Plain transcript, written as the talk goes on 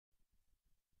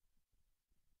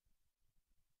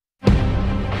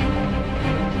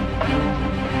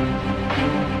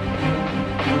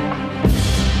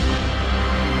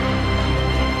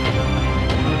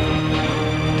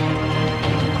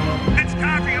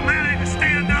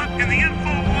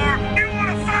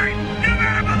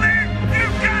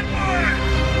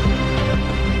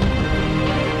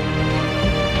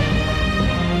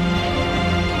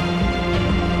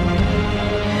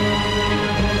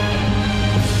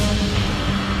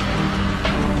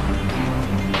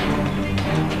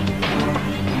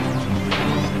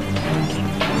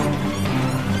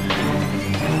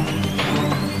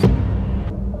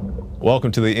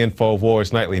Welcome to the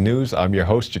Infowars Nightly News. I'm your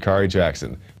host, Jakari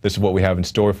Jackson. This is what we have in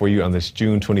store for you on this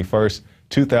June 21st,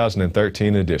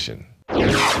 2013 edition.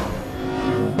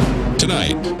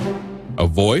 Tonight, a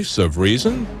voice of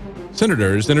reason?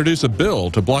 Senators introduce a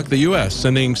bill to block the U.S.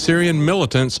 sending Syrian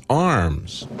militants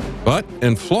arms. But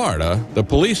in Florida, the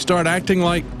police start acting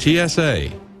like TSA.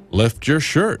 Lift your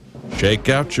shirt, shake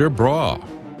out your bra.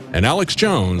 And Alex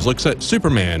Jones looks at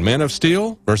Superman, Man of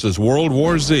Steel versus World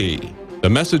War Z. The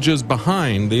messages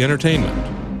behind the entertainment.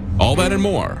 All that and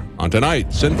more on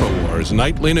tonight's Infowars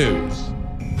Nightly News.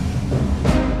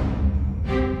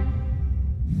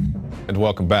 And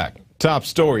welcome back. Top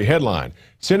story headline: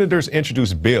 Senators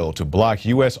introduce bill to block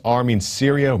U.S. arming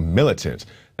Syria militants.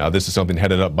 Now, this is something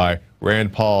headed up by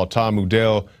Rand Paul, Tom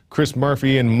Udell, Chris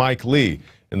Murphy, and Mike Lee.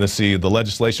 And let's see, the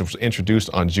legislation was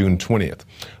introduced on June 20th.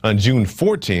 On June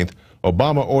 14th,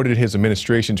 Obama ordered his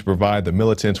administration to provide the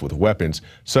militants with weapons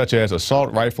such as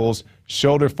assault rifles,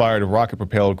 shoulder-fired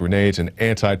rocket-propelled grenades, and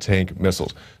anti-tank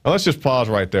missiles. Now, let's just pause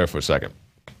right there for a second.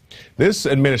 This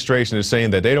administration is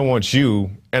saying that they don't want you,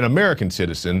 an American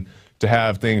citizen, to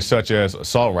have things such as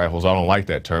assault rifles. I don't like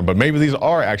that term, but maybe these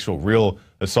are actual real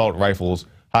assault rifles,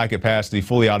 high-capacity,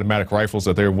 fully automatic rifles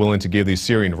that they're willing to give these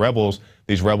Syrian rebels,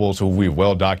 these rebels who we've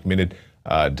well documented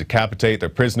decapitate their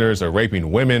prisoners, they're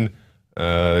raping women.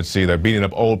 Let's see, they're beating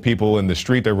up old people in the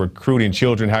street, they're recruiting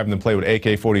children, having them play with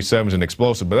AK-47s and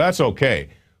explosives, but that's okay.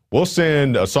 We'll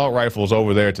send assault rifles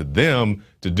over there to them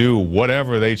to do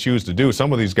whatever they choose to do.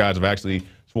 Some of these guys have actually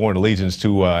sworn allegiance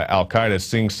to Al-Qaeda,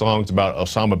 sing songs about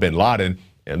Osama bin Laden,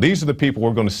 and these are the people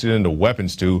we're going to send the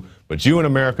weapons to, but you in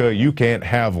America, you can't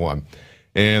have one.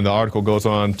 And the article goes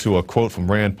on to a quote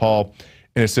from Rand Paul,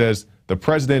 and it says, "The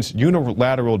president's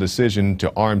unilateral decision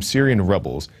to arm Syrian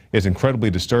rebels is incredibly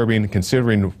disturbing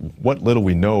considering what little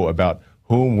we know about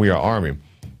whom we are arming."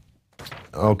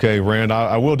 Okay, Rand,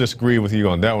 I will disagree with you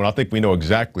on that one. I think we know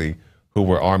exactly who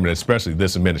we're arming, especially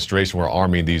this administration. We're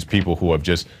arming these people who have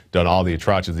just done all the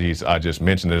atrocities I just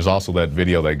mentioned. There's also that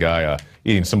video of that guy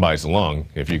eating somebody's lung,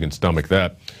 if you can stomach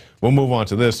that. We'll move on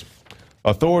to this.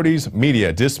 Authorities,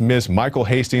 media dismiss Michael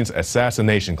Hastings'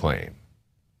 assassination claim.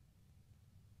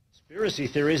 Conspiracy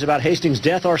theories about Hastings'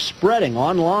 death are spreading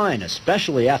online,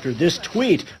 especially after this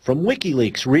tweet from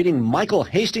WikiLeaks reading Michael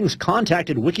Hastings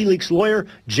contacted WikiLeaks lawyer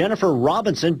Jennifer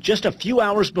Robinson just a few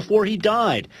hours before he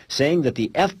died, saying that the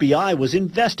FBI was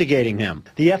investigating him.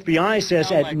 The FBI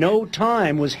says at no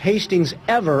time was Hastings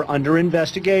ever under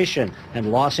investigation,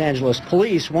 and Los Angeles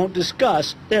police won't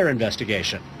discuss their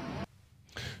investigation.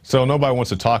 So nobody wants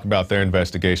to talk about their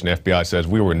investigation. The FBI says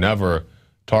we were never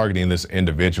targeting this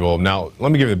individual. Now,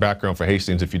 let me give you the background for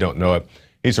Hastings if you don't know it.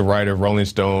 He's a writer. Rolling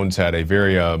Stones had a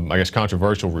very, I guess,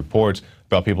 controversial reports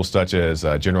about people such as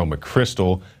General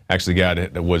McChrystal. Actually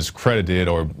was credited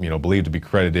or, believed to be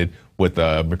credited with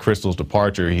McChrystal's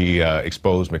departure. He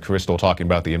exposed McChrystal talking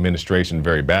about the administration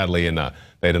very badly, and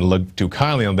they didn't look too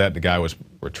kindly on that. The guy was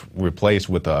replaced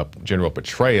with General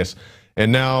Petraeus.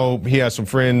 And now he has some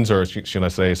friends, or should I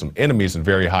say some enemies in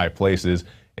very high places.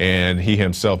 And he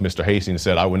himself, Mr. Hastings,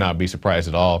 said, "I would not be surprised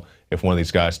at all if one of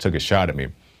these guys took a shot at me."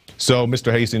 So Mr.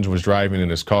 Hastings was driving in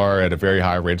his car at a very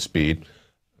high rate of speed,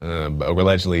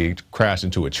 allegedly crashed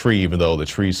into a tree, even though the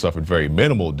tree suffered very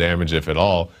minimal damage, if at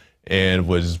all, and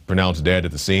was pronounced dead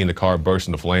at the scene. The car burst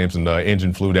into flames and the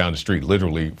engine flew down the street,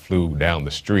 literally flew down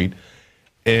the street.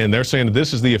 And they're saying that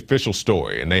this is the official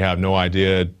story, and they have no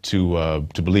idea to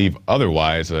believe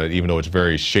otherwise, even though it's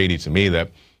very shady to me that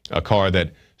a car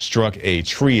that struck a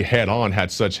tree head on had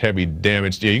such heavy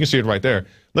damage. Yeah, you can see it right there.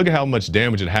 Look at how much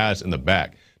damage it has in the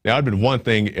back. Now, it'd been one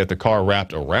thing if the car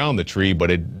wrapped around the tree,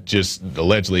 but it just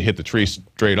allegedly hit the tree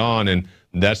straight on, and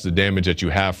that's the damage that you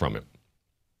have from it.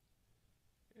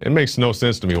 It makes no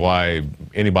sense to me why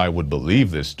anybody would believe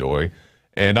this story.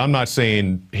 And I'm not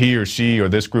saying he or she or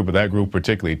this group or that group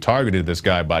particularly targeted this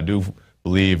guy, but I do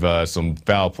believe some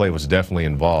foul play was definitely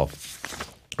involved.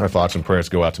 Our thoughts and prayers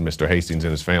go out to Mr. Hastings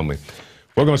and his family.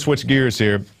 We're going to switch gears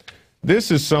here.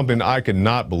 This is something I could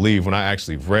not believe when I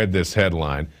actually read this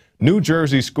headline. New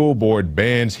Jersey school board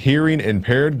bans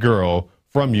hearing-impaired girl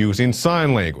from using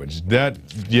sign language.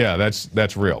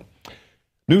 That's real.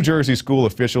 New Jersey school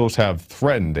officials have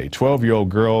threatened a 12-year-old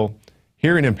girl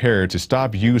hearing impaired to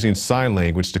stop using sign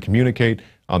language to communicate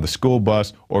on the school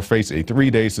bus or face a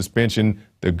 3-day suspension,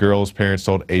 the girl's parents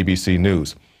told ABC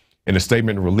News. In a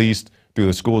statement released through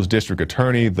the school's district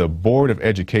attorney, the Board of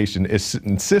Education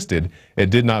insisted it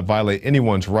did not violate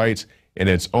anyone's rights and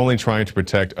it's only trying to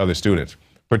protect other students.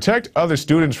 Protect other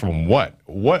students from what?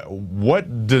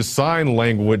 What does sign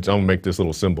language, I'm gonna make this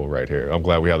little symbol right here. I'm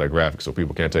glad we have that graphic so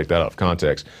people can't take that out of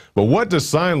context. But what does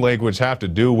sign language have to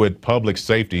do with public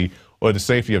safety or the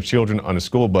safety of children on a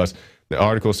school bus. The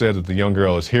article says that the young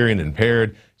girl is hearing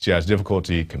impaired. She has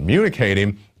difficulty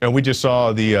communicating. And we just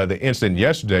saw the incident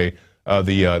yesterday of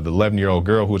the 11-year-old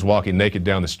girl who was walking naked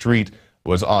down the street,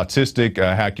 was autistic,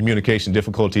 had communication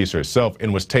difficulties herself,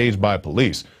 and was tased by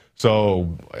police.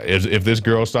 So if this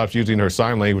girl stops using her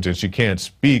sign language and she can't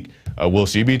speak, will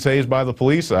she be tased by the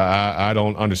police? I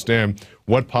don't understand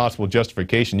what possible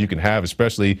justification you can have,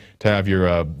 especially to have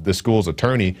your the school's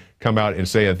attorney come out and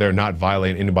say that they're not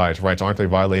violating anybody's rights. Aren't they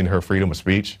violating her freedom of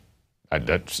speech?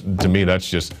 To me, that's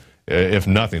just, if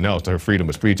nothing else, her freedom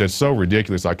of speech. That's so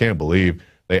ridiculous. I can't believe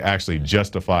they actually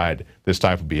justified this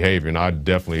type of behavior. And I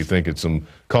definitely think some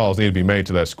calls need to be made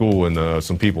to that school and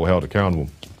some people held accountable.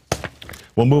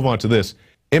 We'll move on to this.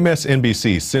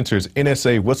 MSNBC censors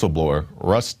NSA whistleblower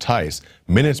Russ Tice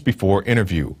minutes before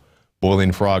interview.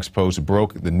 Boiling Frogs Post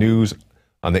broke the news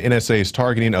on the NSA's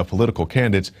targeting of political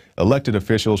candidates, elected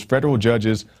officials, federal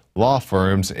judges, law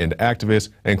firms, and activists,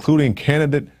 including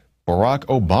candidate Barack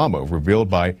Obama, revealed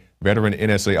by veteran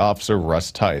NSA officer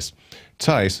Russ Tice.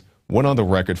 Tice went on the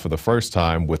record for the first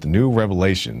time with new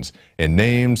revelations and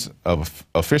names of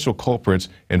official culprits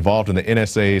involved in the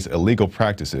NSA's illegal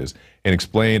practices, and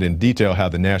explained in detail how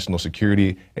the National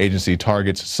Security Agency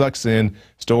targets, sucks in,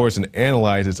 stores, and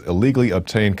analyzes illegally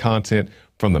obtained content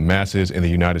from the masses in the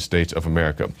United States of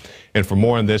America. And for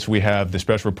more on this, we have the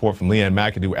special report from LeeAnn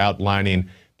McAdoo outlining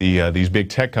these big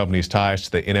tech companies' ties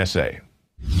to the NSA.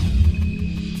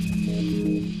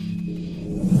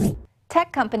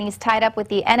 Tech companies tied up with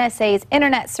the NSA's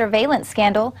internet surveillance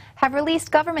scandal have released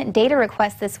government data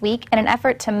requests this week in an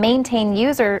effort to maintain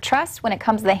user trust when it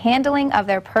comes to the handling of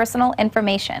their personal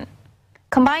information.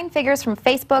 Combined figures from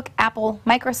Facebook, Apple,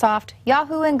 Microsoft,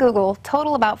 Yahoo, and Google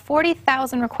total about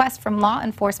 40,000 requests from law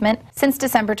enforcement since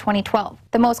December 2012.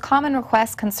 The most common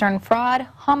requests concern fraud,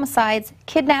 homicides,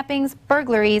 kidnappings,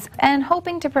 burglaries, and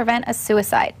hoping to prevent a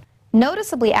suicide.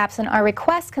 Noticeably absent are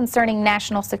requests concerning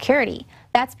national security.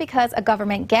 That's because a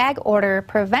government gag order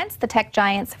prevents the tech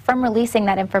giants from releasing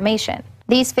that information.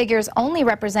 These figures only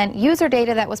represent user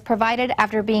data that was provided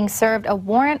after being served a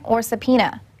warrant or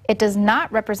subpoena. It does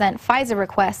not represent FISA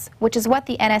requests, which is what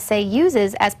the NSA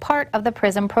uses as part of the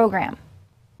PRISM program.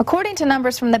 According to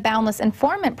numbers from the Boundless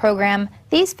Informant program,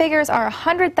 these figures are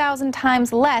 100,000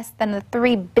 times less than the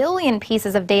 3 billion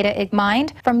pieces of data it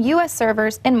mined from U.S.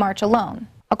 servers in March alone.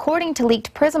 According to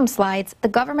leaked PRISM slides, the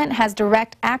government has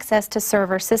direct access to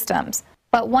server systems.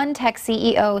 But one tech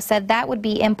CEO said that would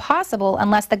be impossible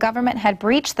unless the government had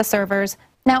breached the servers.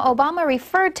 Now, Obama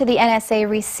referred to the NSA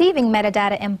receiving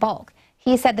metadata in bulk.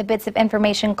 He said the bits of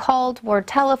information called were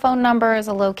telephone numbers,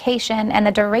 a location, and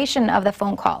the duration of the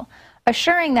phone call,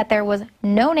 assuring that there was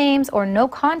no names or no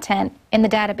content in the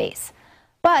database.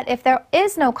 But if there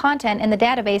is no content in the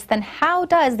database, then how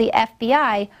does the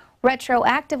FBI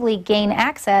retroactively gain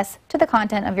access to the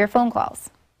content of your phone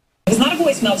calls? It's not a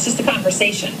voicemail, it's just a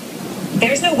conversation.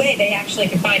 There's no way they actually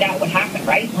can find out what happened,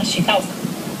 right? Unless she tells them.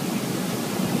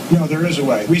 No, there is a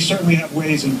way. We certainly have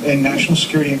ways in national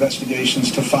security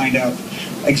investigations to find out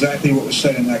exactly what was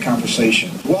said in that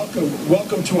conversation.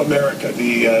 Welcome to America.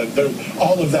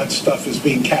 All of that stuff is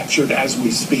being captured as we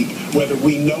speak, whether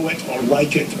we know it or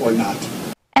like it or not.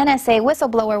 NSA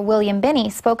whistleblower William Binney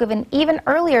spoke of an even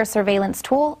earlier surveillance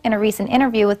tool in a recent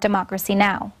interview with Democracy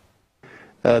Now!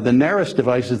 The Neris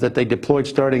devices that they deployed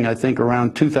starting, I think,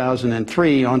 around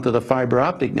 2003 onto the fiber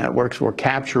optic networks were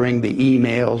capturing the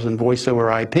emails and voice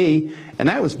over IP, and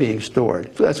that was being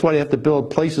stored. That's why you have to build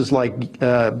places like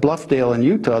Bluffdale in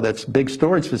Utah, that's a big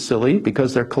storage facility,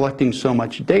 because they're collecting so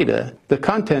much data. The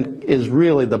content is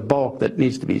really the bulk that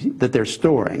needs to be, that they're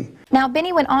storing. Now,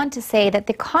 Binney went on to say that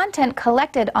the content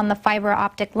collected on the fiber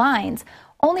optic lines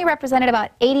only represented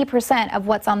about 80% of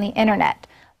what's on the internet.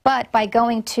 But by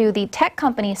going to the tech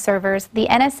company servers, the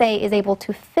NSA is able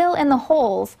to fill in the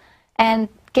holes and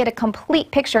get a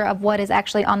complete picture of what is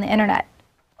actually on the internet.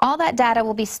 All that data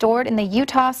will be stored in the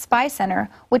Utah Spy Center,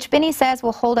 which Binney says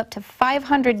will hold up to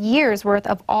 500 years worth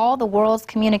of all the world's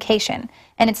communication,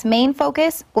 and its main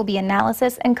focus will be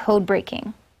analysis and code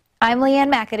breaking. I'm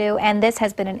LeeAnn McAdoo, and this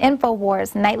has been an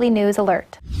Infowars Nightly News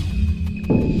Alert.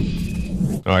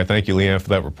 All right, thank you, LeeAnn, for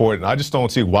that report. And I just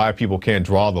don't see why people can't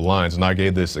draw the lines. And I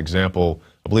gave this example,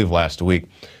 I believe, last week.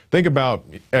 Think about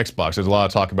Xbox. There's a lot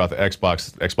of talk about the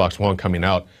Xbox One coming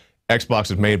out. Xbox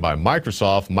is made by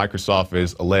Microsoft. Microsoft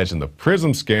is alleged in the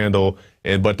PRISM scandal,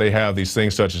 but they have these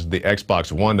things such as the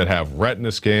Xbox One that have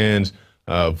retina scans,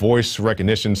 voice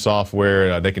recognition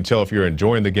software. They can tell if you're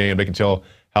enjoying the game. They can tell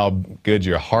how good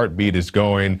your heartbeat is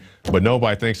going, but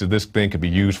nobody thinks that this thing could be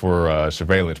used for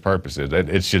surveillance purposes.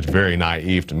 It's just very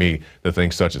naive to me to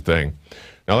think such a thing.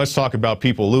 Now let's talk about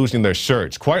people losing their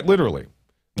shirts, quite literally.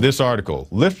 This article,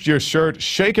 lift your shirt,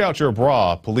 shake out your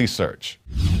bra, police search.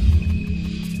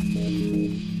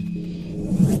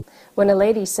 When a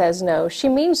lady says no, she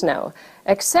means no,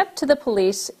 except to the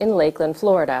police in Lakeland,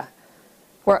 Florida,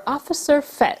 where Officer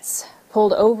Fetz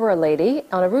pulled over a lady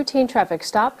on a routine traffic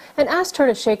stop and asked her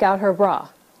to shake out her bra.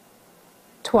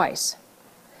 Twice.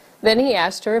 Then he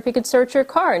asked her if he could search her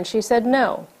car, and she said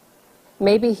no.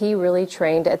 Maybe he really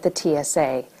trained at the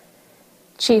TSA.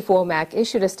 Chief Womack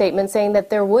issued a statement saying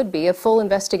that there would be a full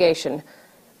investigation.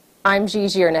 I'm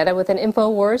Gigi Arnetta with an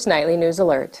Infowars Nightly News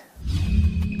Alert.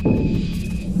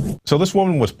 So this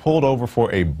woman was pulled over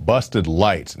for a busted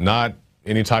light, not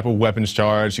any type of weapons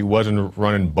charge. She wasn't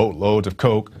running boatloads of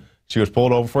coke. She was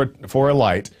pulled over for a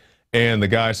light, and the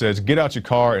guy says, get out your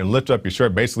car and lift up your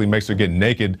shirt, basically makes her get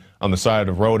naked on the side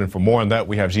of the road. And for more on that,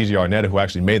 we have Gigi Arnetta, who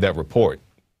actually made that report.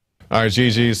 All right,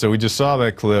 Gigi, so we just saw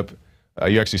that clip.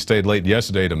 You actually stayed late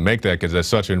yesterday to make that because that's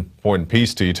such an important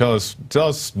piece to you. Tell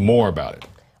us more about it.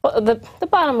 Well, the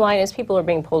bottom line is people are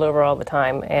being pulled over all the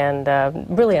time, and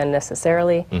really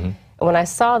unnecessarily. When I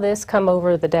saw this come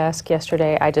over the desk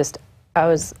yesterday, I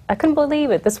couldn't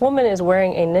believe it. This woman is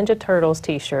wearing a Ninja Turtles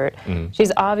t-shirt.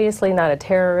 She's obviously not a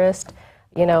terrorist.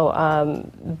 You know,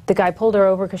 the guy pulled her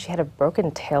over because she had a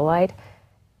broken taillight.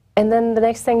 And then the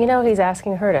next thing you know, he's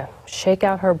asking her to shake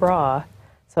out her bra.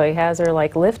 So he has her,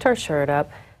 like, lift her shirt up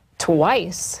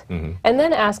twice, and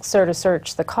then asks her to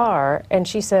search the car, and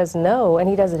she says no, and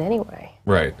he does it anyway.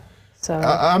 Right. So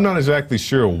I'm not exactly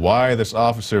sure why this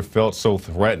officer felt so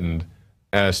threatened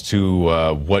as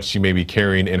to what she may be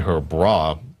carrying in her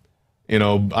bra. You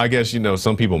know, I guess, you know,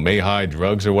 some people may hide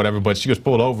drugs or whatever, but she was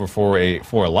pulled over for a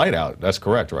light out. That's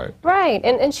correct, right? Right,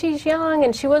 and she's young,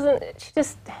 and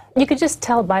you could just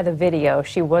tell by the video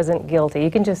she wasn't guilty.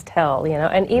 You can just tell, you know,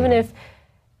 and even if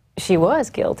she was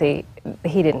guilty,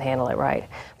 he didn't handle it right.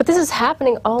 But this is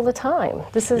happening all the time.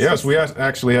 Yes, we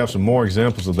actually have some more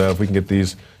examples of that if we can get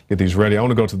these ready. I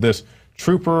want to go to this.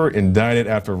 Trooper indicted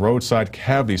after roadside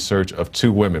cavity search of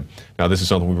 2 women. Now, this is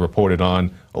something we reported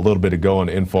on a little bit ago on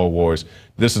Infowars.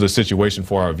 This is a situation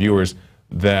for our viewers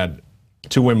that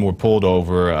 2 women were pulled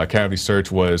over. A cavity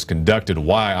search was conducted.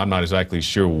 Why? I'm not exactly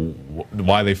sure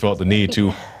why they felt the need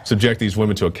to subject these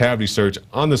women to a cavity search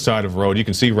on the side of the road. You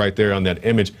can see right there on that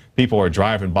image, people are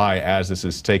driving by as this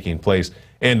is taking place.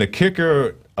 And the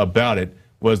kicker about it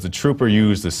was the trooper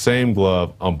used the same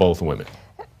glove on both women.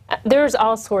 There's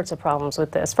all sorts of problems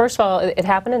with this. First of all, it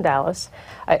happened in Dallas.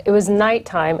 It was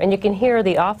nighttime, and you can hear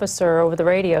the officer over the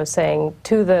radio saying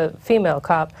to the female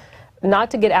cop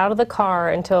not to get out of the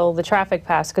car until the traffic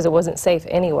passed because it wasn't safe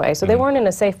anyway. So they weren't in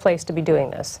a safe place to be doing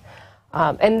this.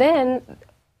 And then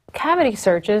cavity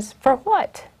searches for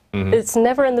what? It's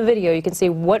never in the video. You can see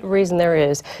what reason there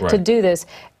is to do this.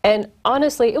 And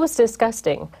honestly, it was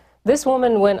disgusting. This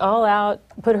woman went all out,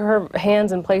 put her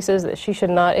hands in places that she should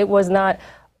not. It was not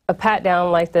a pat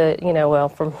down like the, you know, well,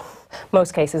 from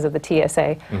most cases of the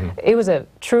TSA. It was a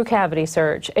true cavity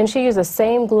search, and she used the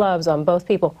same gloves on both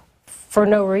people for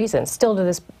no reason. Still to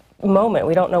this moment,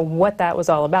 we don't know what that was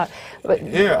all about. But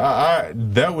yeah,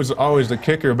 that was always the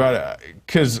kicker about it,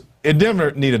 because it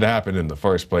never needed to happen in the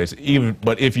first place.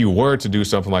 But if you were to do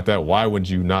something like that, why would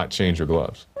you not change your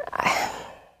gloves?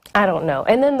 I don't know.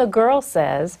 And then the girl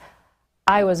says,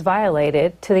 I was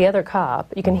violated to the other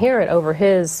cop. You can hear it over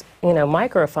his, you know,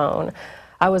 microphone.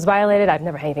 I was violated. I've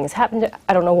never had anything has happened.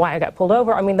 I don't know why I got pulled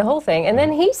over. I mean, the whole thing. And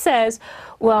then he says,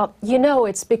 well, you know,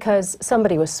 it's because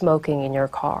somebody was smoking in your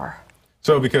car.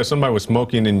 So because somebody was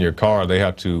smoking in your car, they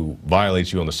have to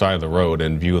violate you on the side of the road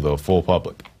in view of the full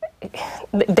public.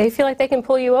 They feel like they can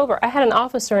pull you over. I had an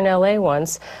officer in L.A.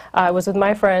 once. I was with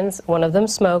my friends. One of them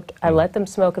smoked. I let them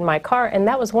smoke in my car, and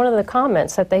that was one of the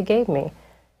comments that they gave me.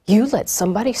 You let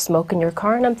somebody smoke in your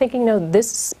car? And I'm thinking, no,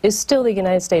 this is still the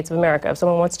United States of America. If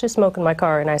someone wants to smoke in my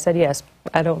car, and I said yes,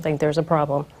 I don't think there's a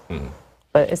problem.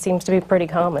 But it seems to be pretty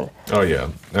common. Oh, yeah.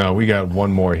 Now, we got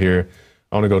one more here.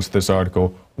 I want to go to this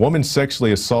article. Woman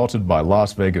sexually assaulted by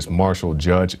Las Vegas marshal,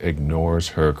 judge ignores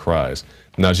her cries.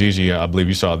 Now, Gigi, I believe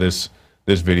you saw this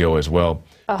video as well.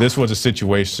 This was a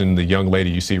situation, the young lady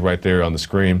you see right there on the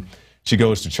screen, she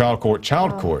goes to child court.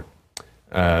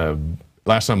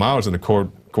 Last time I was in the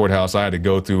courthouse, I had to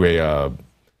go through a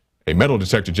metal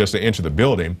detector just to enter the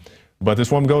building. But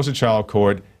this woman goes to child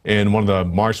court, and one of the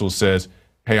marshals says,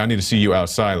 hey, I need to see you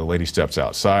outside. The lady steps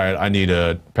outside. I need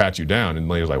to pat you down. And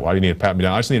the lady's like, why do you need to pat me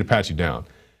down? I just need to pat you down.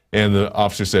 And the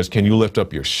officer says, can you lift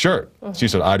up your shirt? She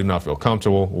said, I do not feel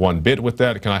comfortable one bit with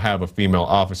that. Can I have a female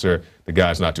officer? The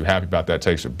guy's not too happy about that,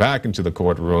 takes her back into the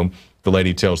courtroom. The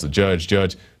lady tells the judge,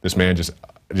 this man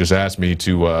just asked me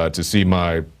to see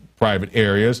my private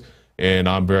areas, and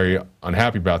I'm very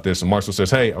unhappy about this. And Marshall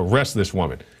says, hey, arrest this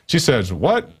woman. She says,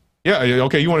 what? Yeah,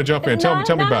 okay, you want to jump in. Tell me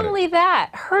about it. Not only that,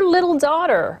 her little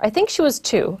daughter, I think she was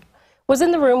 2, was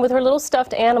in the room with her little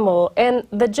stuffed animal, and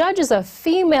the judge is a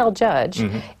female judge,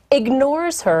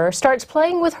 ignores her, starts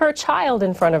playing with her child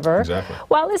in front of her,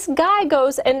 while this guy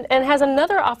goes and has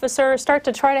another officer start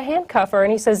to try to handcuff her,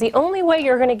 and he says, the only way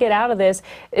you're going to get out of this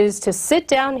is to sit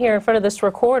down here in front of this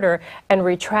recorder and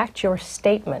retract your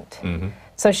statement.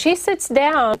 So she sits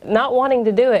down, not wanting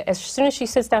to do it. As soon as she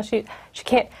sits down, she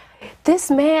can't. This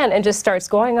man, and just starts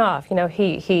going off. You know,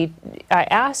 I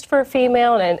asked for a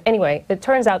female, and anyway, it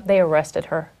turns out they arrested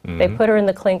her. They put her in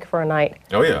the clink for a night.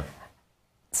 Oh, yeah.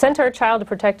 Sent her Child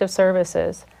Protective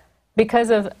Services because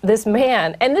of this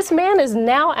man. And this man is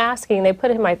now asking, they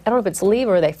put him, I don't know if it's leave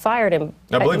or they fired him.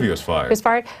 I believe he was fired. He was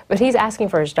fired, but he's asking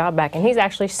for his job back, and he's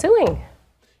actually suing.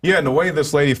 Yeah, and the way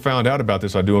this lady found out about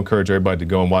this, I do encourage everybody to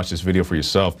go and watch this video for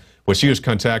yourself. Well, she was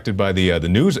contacted by the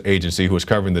news agency who was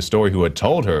covering the story, who had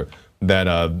told her that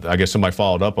I guess somebody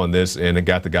followed up on this and it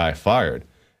got the guy fired.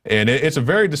 And it's a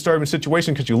very disturbing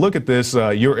situation because you look at this,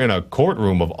 you're in a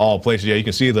courtroom of all places. Yeah, you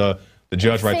can see the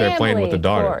judge right there playing with the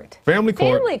daughter. Family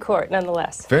court. Family court,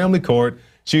 nonetheless. Family court.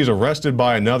 She's arrested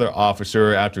by another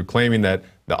officer after claiming that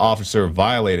the officer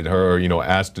violated her, or, you know,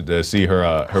 asked to see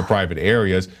her private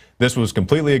areas. This was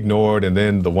completely ignored, and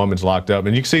then the woman's locked up.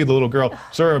 And you can see the little girl,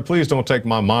 sir, please don't take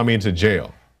my mommy into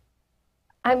jail.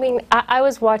 I mean, I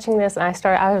was watching this, and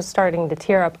I was starting to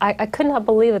tear up. I could not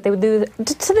believe that they would do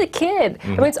this to the kid. I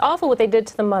mean, it's awful what they did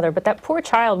to the mother, but that poor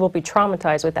child will be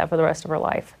traumatized with that for the rest of her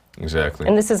life. Exactly.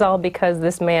 And this is all because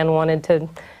this man wanted to,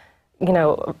 you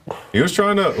know. He was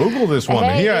trying to oogle this woman.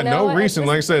 Hey, he had no reason.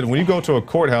 Like I said, when you go to a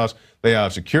courthouse, they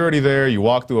have security there. You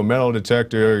walk through a metal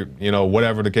detector, you know,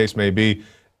 whatever the case may be.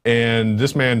 And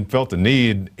this man felt the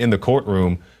need in the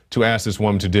courtroom to ask this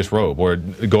woman to disrobe or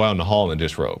go out in the hall and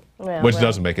disrobe, which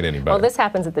doesn't make it any better. Well, this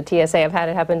happens at the TSA. I've had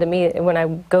it happen to me when I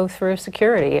go through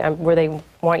security, where they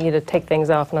want you to take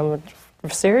things off, and I'm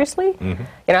like, seriously? You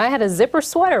know, I had a zipper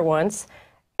sweater once,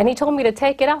 and he told me to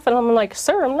take it off, and I'm like,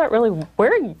 sir, I'm not really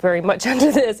wearing very much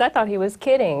under this. I thought he was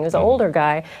kidding. He was an older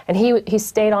guy, and he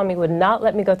stayed on me, would not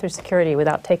let me go through security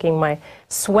without taking my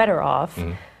sweater off.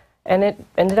 And it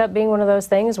ended up being one of those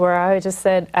things where I just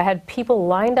said, I had people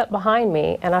lined up behind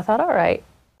me, and I thought, all right,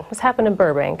 what's happened in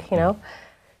Burbank, you know?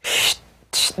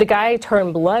 The guy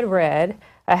turned blood red.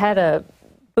 I had a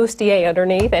bustier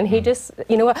underneath, and he just,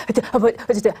 you know what,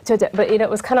 but you know, it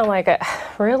was kind of like,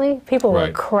 really? People were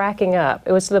cracking up.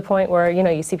 It was to the point where, you know,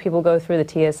 you see people go through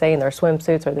the TSA in their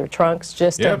swimsuits or their trunks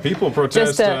just to, people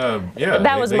protest.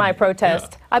 That was my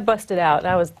protest. I busted out.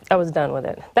 I was done with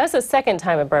it. That's the second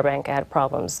time in Burbank I had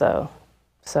problems, though.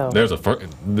 So there's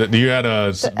you had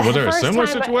was there a similar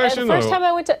situation? The first time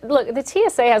I went to, look, the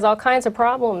TSA has all kinds of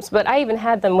problems, but I even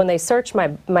had them when they searched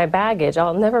my baggage.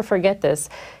 I'll never forget this.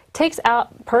 Takes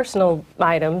out personal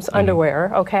items, underwear,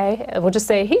 okay? And we'll just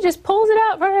say, he just pulls it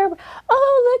out from there.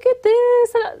 Oh, look at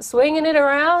this, and swinging it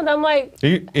around. I'm like...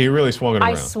 He really swung it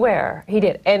around. I swear, he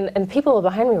did. And people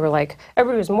behind me were like,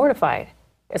 everybody was mortified.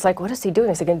 It's like, what is he doing?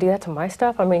 Is he going to do that to my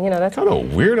stuff? I mean, you know, that's... What kind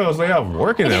of weirdos they have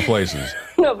working at places.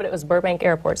 No, but it was Burbank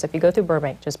Airport, so if you go through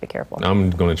Burbank, just be careful. I'm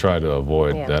going to try to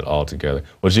avoid that altogether.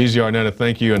 Well, Gigi Arnetta,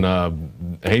 thank you, and I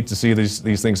hate to see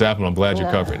these things happen. I'm glad you're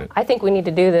covering it. I think we need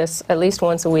to do this at least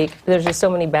once a week. There's just so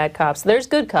many bad cops. There's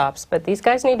good cops, but these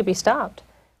guys need to be stopped.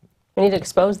 We need to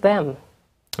expose them.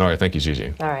 All right, thank you,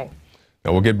 Gigi. All right.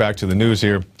 Now we'll get back to the news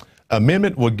here.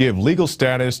 Amendment would give legal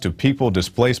status to people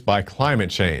displaced by climate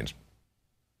change.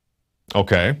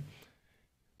 Okay.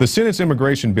 The Senate's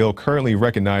immigration bill currently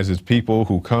recognizes people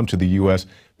who come to the U.S.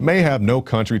 may have no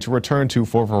country to return to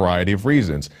for a variety of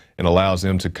reasons and allows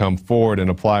them to come forward and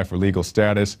apply for legal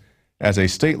status as a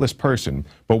stateless person.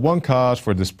 But one cause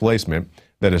for displacement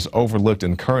that is overlooked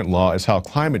in current law is how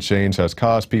climate change has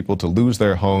caused people to lose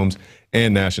their homes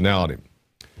and nationality.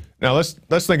 Now,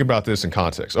 let's think about this in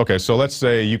context. Okay, so let's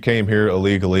say you came here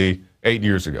illegally 8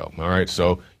 years ago, all right?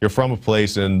 So you're from a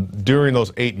place, and during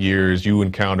those 8 years, you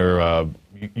encounter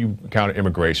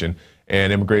immigration,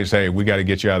 and immigration say, hey, we got to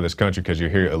get you out of this country because you're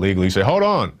here illegally. You say, hold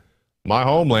on, my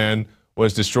homeland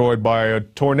was destroyed by a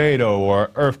tornado or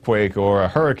an earthquake or a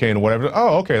hurricane or whatever.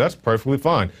 Oh, okay, that's perfectly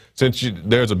fine. Since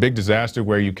there's a big disaster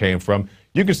where you came from,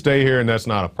 you can stay here and that's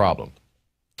not a problem.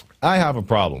 I have a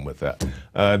problem with that.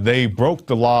 They broke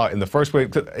the law in the first place.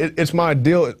 It's my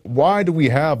deal. Why do we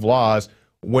have laws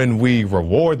when we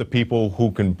reward the people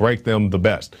who can break them the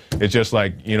best. It's just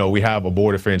like, you know, we have a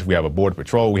border defense, we have a border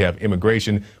patrol, we have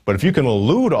immigration. But if you can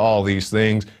elude all these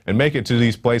things and make it to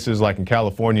these places like in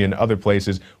California and other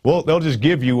places, well, they'll just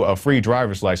give you a free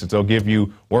driver's license. They'll give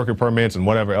you worker permits and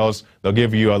whatever else. They'll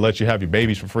give you, let you have your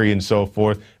babies for free and so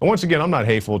forth. And once again, I'm not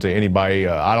hateful to anybody.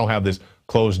 I don't have this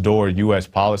closed door U.S.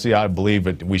 policy. I believe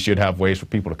that we should have ways for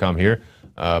people to come here,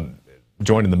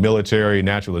 joining the military,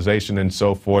 naturalization and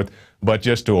so forth. But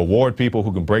just to award people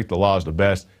who can break the laws the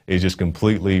best is just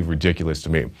completely ridiculous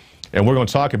to me. And we're going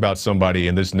to talk about somebody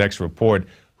in this next report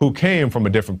who came from a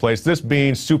different place, this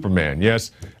being Superman.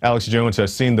 Yes, Alex Jones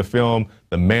has seen the film,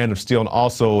 The Man of Steel, and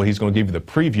also he's going to give you the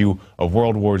preview of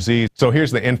World War Z. So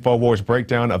here's the Infowars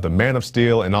breakdown of The Man of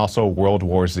Steel and also World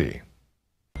War Z.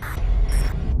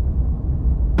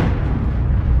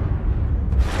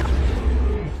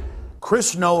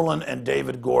 Chris Nolan and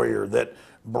David Goyer, that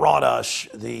brought us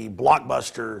the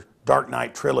blockbuster Dark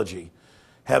Knight trilogy,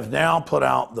 have now put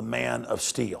out The Man of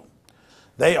Steel.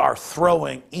 They are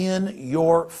throwing in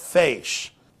your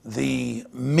face the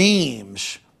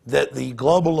memes that the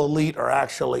global elite are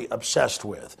actually obsessed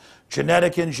with.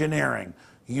 Genetic engineering,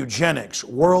 eugenics,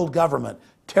 world government,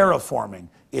 terraforming,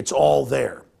 it's all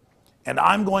there. And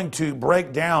I'm going to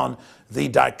break down the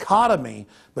dichotomy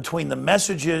between the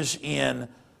messages in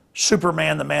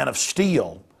Superman, the Man of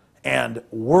Steel, and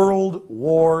World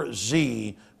War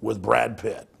Z with Brad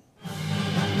Pitt.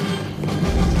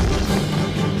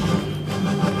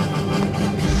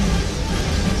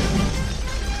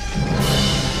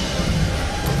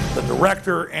 The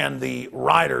director and the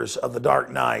writers of The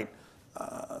Dark Knight,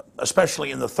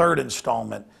 especially in the third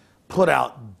installment, put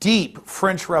out deep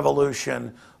French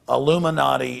Revolution,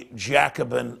 Illuminati,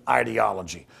 Jacobin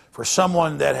ideology. For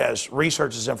someone that has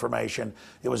researched this information,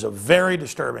 it was a very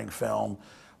disturbing film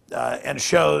and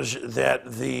shows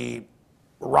that the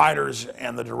writers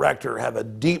and the director have a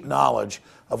deep knowledge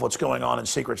of what's going on in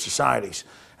secret societies.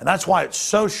 And that's why it's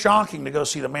so shocking to go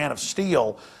see The Man of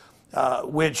Steel,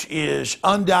 which is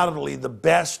undoubtedly the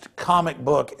best comic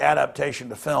book adaptation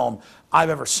to film I've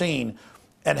ever seen,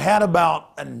 and had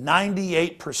about a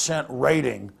 98%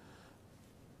 rating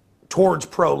towards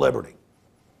pro-liberty.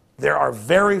 There are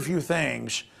very few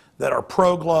things that are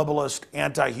pro-globalist,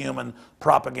 anti-human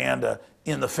propaganda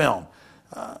in the film.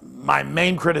 My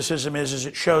main criticism is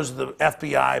it shows the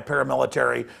FBI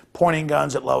paramilitary pointing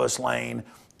guns at Lois Lane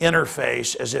in her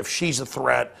face as if she's a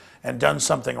threat and done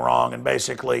something wrong, and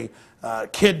basically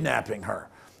kidnapping her.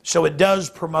 So it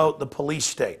does promote the police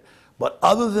state. But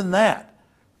other than that,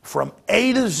 from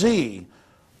A to Z,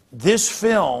 this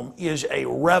film is a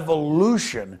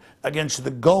revolution against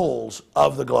the goals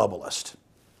of the globalist.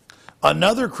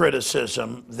 Another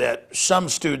criticism that some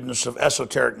students of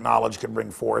esoteric knowledge can bring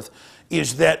forth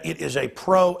is that it is a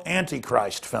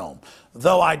pro-Antichrist film,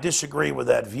 though I disagree with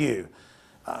that view.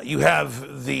 You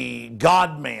have the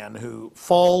God-man who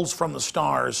falls from the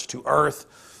stars to earth.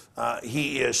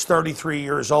 He is 33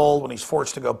 years old when he's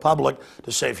forced to go public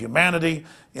to save humanity.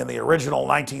 In the original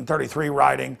 1933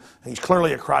 writing, he's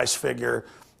clearly a Christ figure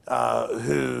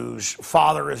whose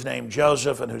father is named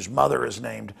Joseph and whose mother is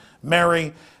named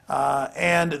Mary.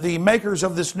 And the makers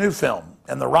of this new film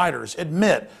and the writers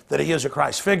admit that he is a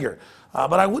Christ figure.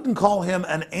 But I wouldn't call him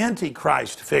an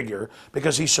anti-Christ figure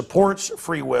because he supports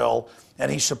free will and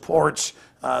he supports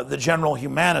the general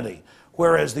humanity.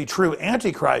 Whereas the true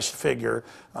Antichrist figure,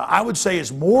 I would say,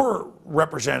 is more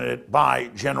represented by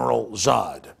General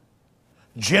Zod.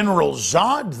 General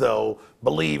Zod, though,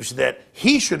 believes that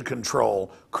he should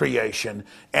control creation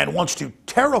and wants to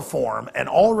terraform an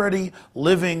already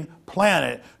living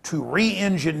planet to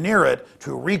re-engineer it,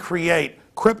 to recreate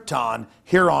Krypton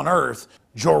here on Earth.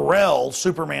 Jor-El,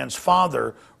 Superman's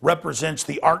father, represents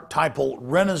the archetypal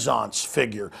Renaissance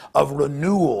figure of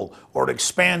renewal or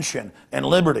expansion and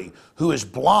liberty, who is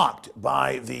blocked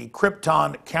by the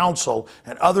Krypton Council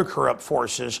and other corrupt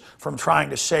forces from trying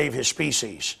to save his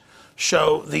species.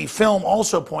 So the film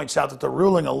also points out that the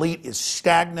ruling elite is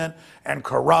stagnant and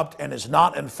corrupt and is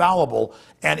not infallible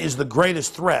and is the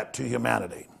greatest threat to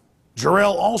humanity.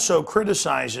 Jor-El also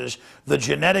criticizes the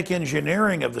genetic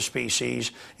engineering of the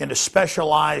species into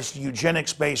specialized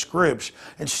eugenics-based groups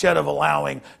instead of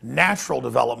allowing natural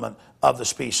development of the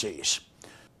species.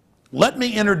 Let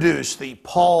me introduce the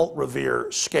Paul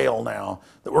Revere scale now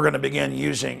that we're going to begin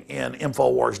using in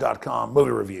Infowars.com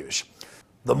movie reviews.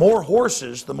 The more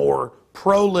horses, the more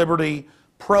pro-liberty,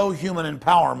 pro-human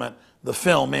empowerment the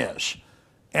film is.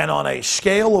 And on a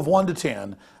scale of 1 to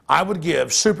 10, I would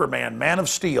give Superman, Man of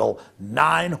Steel,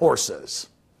 9 horses.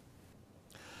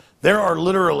 There are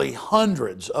literally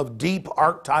hundreds of deep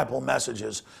archetypal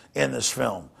messages in this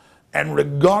film. And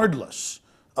regardless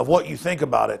of what you think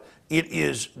about it, it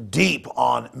is deep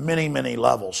on many, many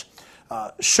levels.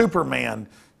 Superman,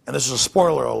 and this is a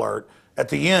spoiler alert, at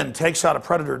the end takes out a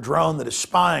Predator drone that is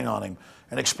spying on him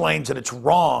and explains that it's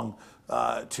wrong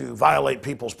to violate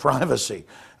people's privacy.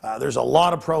 There's a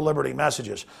lot of pro-liberty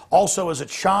messages. Also, as a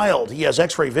child, he has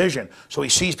X-ray vision, so he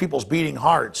sees people's beating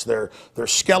hearts, their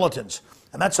skeletons.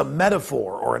 And that's a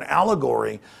metaphor or an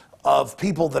allegory of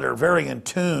people that are very in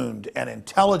tuned and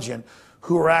intelligent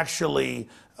who are actually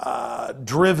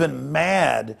driven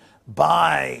mad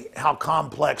by how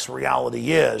complex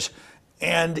reality is.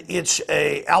 And it's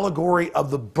an allegory of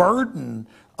the burden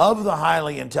of the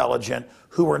highly intelligent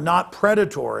who are not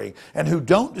predatory and who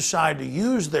don't decide to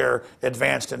use their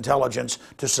advanced intelligence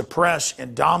to suppress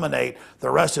and dominate the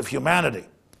rest of humanity.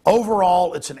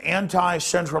 Overall, it's an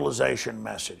anti-centralization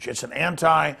message. It's an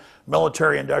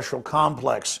anti-military industrial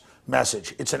complex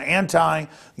message. It's an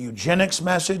anti-eugenics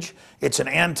message. It's an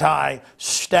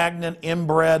anti-stagnant,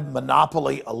 inbred,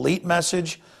 monopoly elite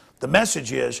message. The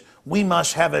message is we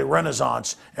must have a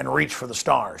renaissance and reach for the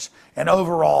stars. And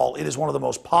overall, it is one of the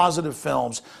most positive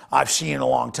films I've seen in a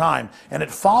long time. And it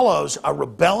follows a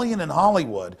rebellion in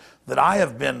Hollywood that I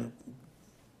have been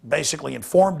basically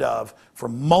informed of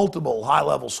from multiple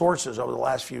high-level sources over the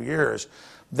last few years,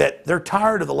 that they're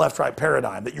tired of the left-right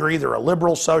paradigm, that you're either a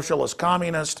liberal, socialist,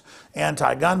 communist,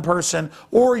 anti-gun person,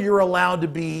 or you're allowed to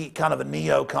be kind of a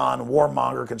neocon,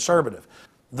 warmonger, conservative.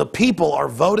 The people are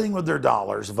voting with their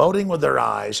dollars, voting with their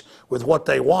eyes, with what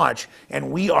they watch,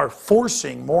 and we are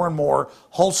forcing more and more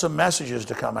wholesome messages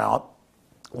to come out,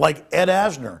 like Ed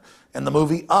Asner in the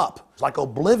movie Up, like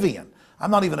Oblivion.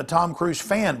 I'm not even a Tom Cruise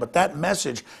fan, but that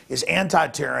message is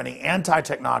anti-tyranny,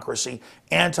 anti-technocracy,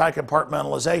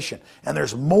 anti-compartmentalization. And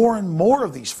there's more and more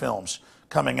of these films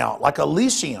coming out, like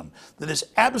Elysium, that is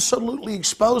absolutely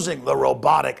exposing the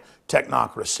robotic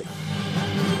technocracy.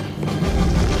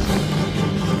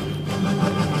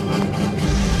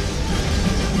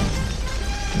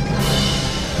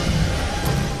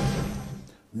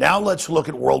 Now let's look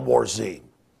at World War Z.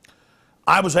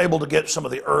 I was able to get some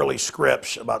of the early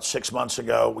scripts about 6 months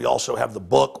ago. We also have the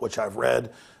book, which I've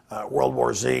read, World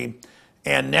War Z.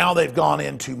 And now they've gone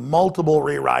into multiple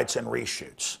rewrites and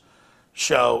reshoots.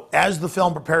 So as the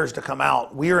film prepares to come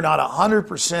out, we are not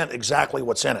 100% exactly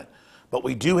what's in it. But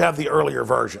we do have the earlier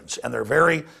versions, and they're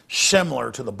very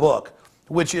similar to the book,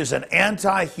 which is an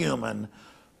anti-human,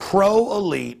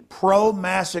 pro-elite,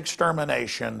 pro-mass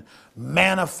extermination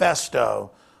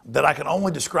manifesto that I can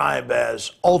only describe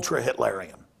as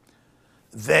ultra-Hitlerian.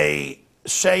 They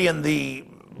say in the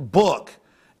book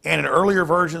and in earlier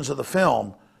versions of the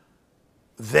film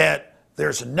that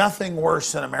there's nothing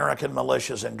worse than American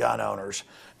militias and gun owners.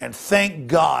 And thank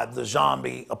God the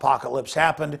zombie apocalypse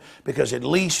happened, because at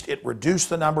least it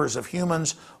reduced the numbers of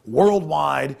humans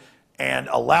worldwide and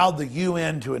allowed the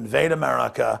UN to invade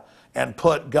America and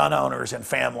put gun owners and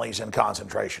families in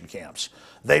concentration camps.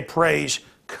 They praise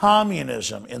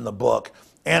communism in the book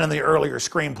and in the earlier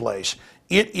screenplays.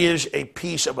 It is a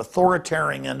piece of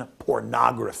authoritarian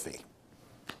pornography.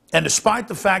 And despite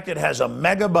the fact it has a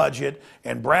mega budget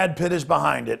and Brad Pitt is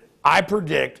behind it, I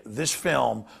predict this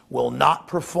film will not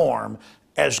perform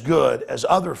as good as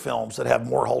other films that have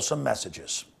more wholesome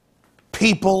messages.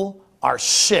 People are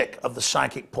sick of the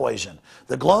psychic poison.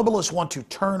 The globalists want to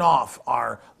turn off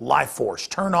our life force,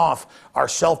 turn off our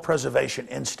self-preservation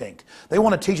instinct. They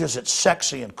want to teach us it's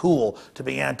sexy and cool to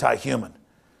be anti-human.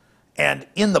 And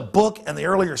in the book and the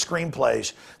earlier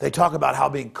screenplays, they talk about how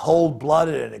being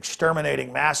cold-blooded and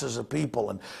exterminating masses of people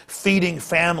and feeding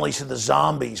families to the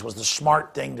zombies was the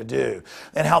smart thing to do,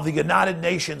 and how the United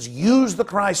Nations used the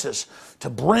crisis to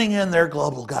bring in their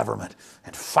global government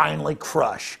and finally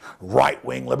crush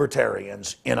right-wing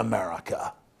libertarians in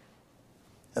America.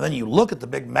 And then you look at the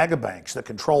big megabanks that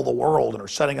control the world and are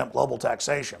setting up global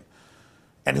taxation,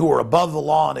 and who are above the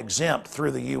law and exempt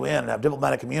through the UN and have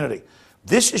diplomatic immunity.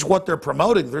 This is what they're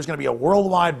promoting. There's going to be a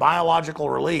worldwide biological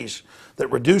release that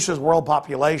reduces world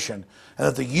population, and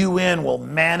that the UN will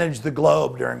manage the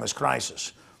globe during this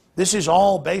crisis. This is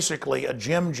all basically a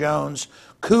Jim Jones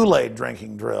Kool-Aid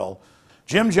drinking drill.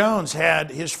 Jim Jones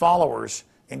had his followers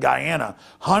in Guyana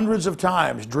hundreds of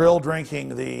times drill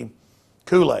drinking the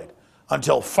Kool-Aid,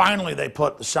 until finally they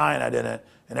put the cyanide in it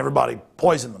and everybody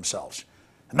poisoned themselves.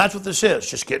 And that's what this is.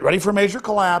 Just get ready for major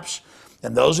collapse.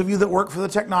 And those of you that work for the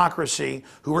technocracy,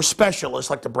 who are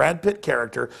specialists like the Brad Pitt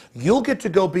character, you'll get to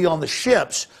go be on the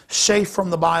ships safe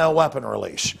from the bioweapon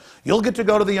release. You'll get to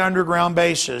go to the underground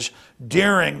bases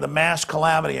during the mass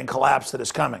calamity and collapse that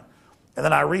is coming. And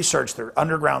then I researched their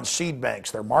underground seed banks,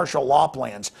 their martial law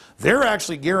plans. They're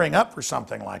actually gearing up for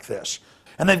something like this.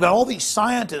 And they've got all these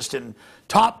scientists and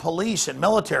top police and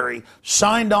military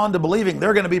signed on to believing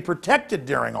they're going to be protected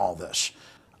during all this.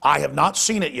 I have not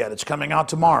seen it yet. It's coming out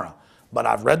tomorrow. But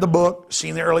I've read the book,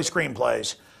 seen the early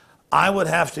screenplays. I would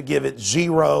have to give it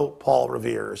 0 Paul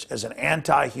Revere's as an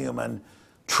anti-human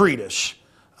treatise,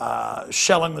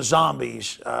 shelling the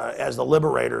zombies as the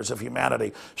liberators of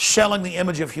humanity, shelling the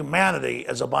image of humanity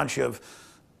as a bunch of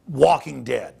walking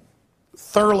dead.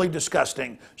 Thoroughly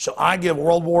disgusting. So I give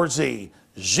World War Z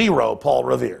 0 Paul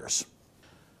Revere's.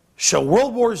 So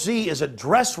World War Z is a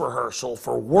dress rehearsal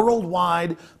for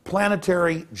worldwide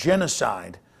planetary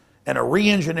genocide and a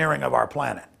re-engineering of our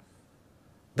planet.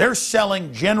 They're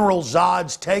selling General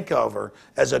Zod's takeover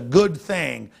as a good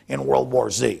thing in World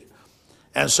War Z.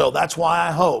 And so that's why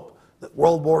I hope that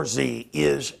World War Z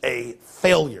is a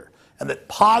failure and that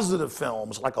positive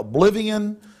films like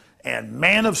Oblivion and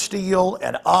Man of Steel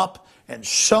and Up and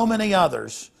so many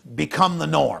others become the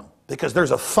norm. Because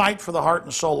there's a fight for the heart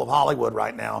and soul of Hollywood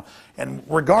right now. And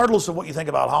regardless of what you think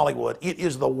about Hollywood, it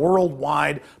is the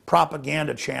worldwide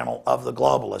propaganda channel of the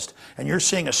globalist. And you're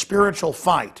seeing a spiritual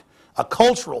fight, a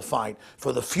cultural fight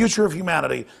for the future of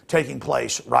humanity taking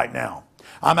place right now.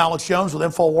 I'm Alex Jones with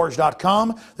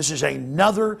Infowars.com. This is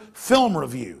another film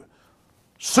review.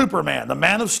 Superman, the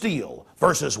Man of Steel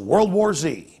versus World War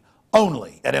Z,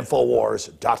 only at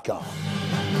Infowars.com.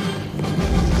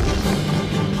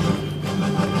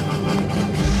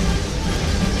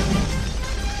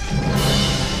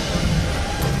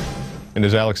 And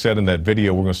as Alex said in that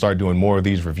video, we're going to start doing more of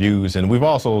these reviews. And we've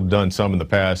also done some in the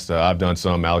past. I've done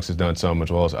some, Alex has done some, as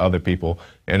well as other people.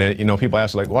 And, you know, people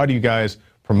ask, like, why do you guys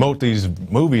promote these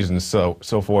movies and so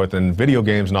forth and video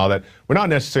games and all that? We're not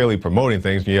necessarily promoting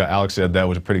things. Yeah, Alex said that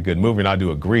was a pretty good movie, and I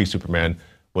do agree. Superman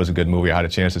was a good movie. I had a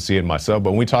chance to see it myself.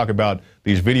 But when we talk about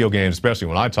these video games, especially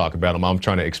when I talk about them, I'm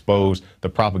trying to expose the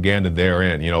propaganda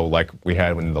therein. You know, like we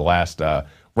had in the last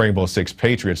Rainbow Six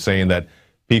Patriots, saying that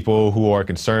people who are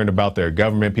concerned about their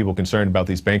government, people concerned about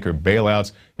these banker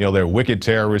bailouts, you know, they're wicked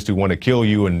terrorists who want to kill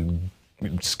you and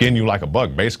skin you like a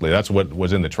bug, basically. That's what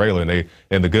was in the trailer.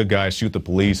 And the good guys shoot the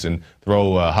police and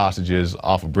throw hostages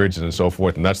off of bridges and so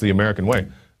forth. And that's the American way.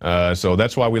 So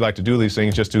that's why we like to do these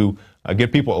things, just to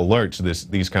give people alerts to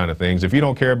these kind of things. If you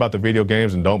don't care about the video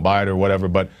games, and don't buy it or whatever,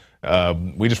 but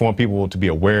we just want people to be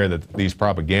aware that these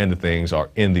propaganda things are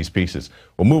in these pieces.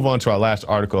 We'll move on to our last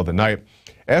article of the night.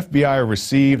 FBI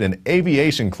received an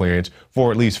aviation clearance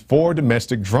for at least 4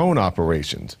 domestic drone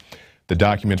operations. The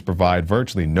documents provide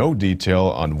virtually no detail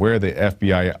on where the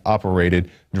FBI operated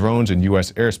drones in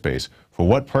U.S. airspace, for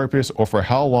what purpose, or for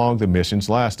how long the missions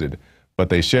lasted. But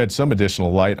they shed some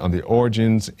additional light on the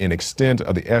origins and extent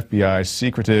of the FBI's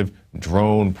secretive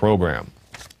drone program.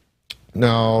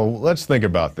 Now, let's think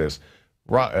about this.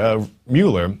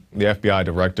 Mueller, the FBI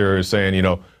director, is saying, you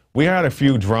know, we had a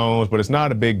few drones, but it's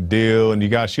not a big deal, and you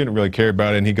guys shouldn't really care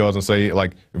about it. And he goes and say,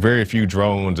 like, very few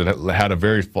drones, and it had a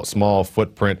very small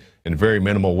footprint in a very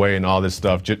minimal way and all this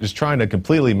stuff, just trying to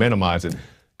completely minimize it,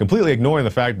 completely ignoring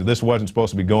the fact that this wasn't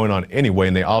supposed to be going on anyway,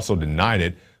 and they also denied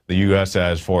it. The U.S.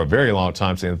 has for a very long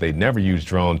time saying that they never used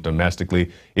drones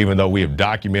domestically, even though we have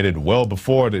documented well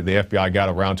before the FBI got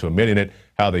around to admitting it,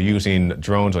 how they're using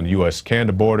drones on the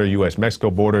U.S.-Canada border,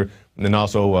 U.S.-Mexico border, and then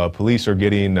also police are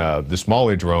getting the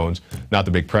smaller drones, not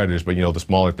the big predators, but, you know, the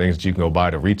smaller things that you can go buy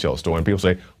at a retail store. And people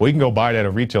say, well, you can go buy it at a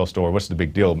retail store. What's the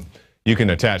big deal? You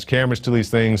can attach cameras to these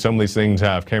things. Some of these things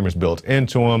have cameras built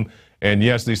into them. And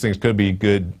yes, these things could be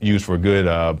used for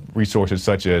good resources,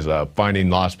 such as finding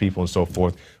lost people and so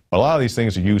forth. But a lot of these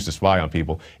things are used to spy on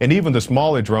people. And even the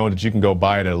smaller drone that you can go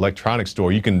buy at an electronics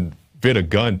store, you can fit a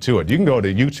gun to it. You can go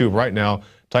to YouTube right now,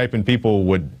 type in people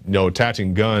with, you know,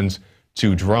 attaching guns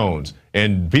to drones,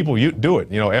 and people do it.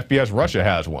 You know, FPS Russia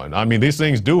has one. I mean, these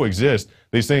things do exist.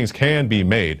 These things can be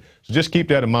made. So just keep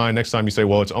that in mind next time you say,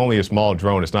 well, it's only a small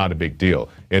drone, it's not a big deal.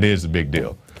 It is a big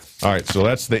deal. All right, so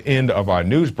that's the end of our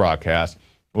news broadcast.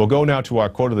 We'll go now to our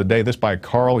quote of the day, this by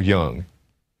Carl Jung.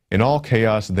 In all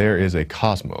chaos, there is a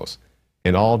cosmos.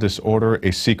 In all disorder,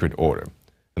 a secret order.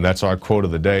 And that's our quote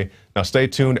of the day. Now, stay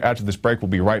tuned. After this break, we'll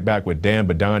be right back with Dan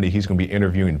Bidondi. He's going to be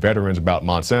interviewing veterans about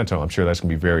Monsanto. I'm sure that's going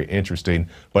to be very interesting.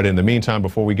 But in the meantime,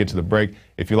 before we get to the break,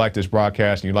 if you like this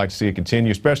broadcast and you'd like to see it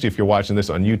continue, especially if you're watching this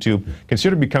on YouTube,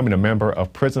 consider becoming a member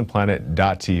of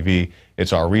PrisonPlanet.tv.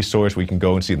 It's our resource. We can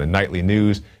go and see the nightly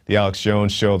news, the Alex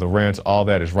Jones Show, the rants, all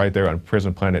that is right there on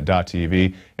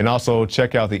PrisonPlanet.tv. And also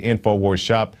check out the Infowars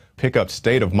shop. Pick up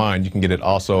State of Mind. You can get it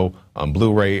also on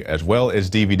Blu-ray as well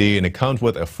as DVD, and it comes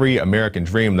with a free American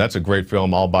Dream. That's a great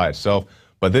film all by itself.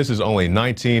 But this is only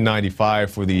 $19.95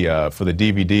 for the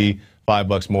DVD,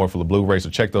 $5 more for the Blu-ray. So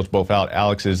check those both out.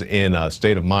 Alex is in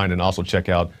State of Mind, and also check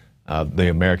out The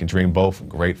American Dream, both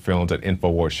great films at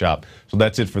Infowars Shop. So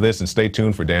that's it for this, and stay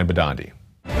tuned for Dan Bidondi.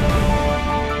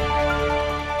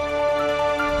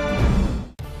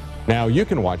 Now you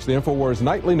can watch the Infowars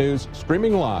Nightly News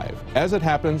streaming live as it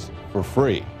happens for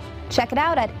free. Check it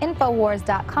out at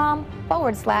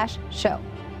Infowars.com/show.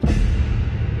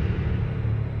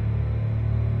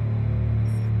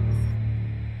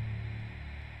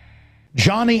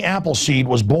 Johnny Appleseed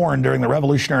was born during the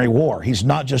Revolutionary War. He's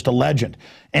not just a legend.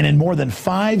 And in more than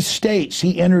 5 states,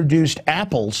 he introduced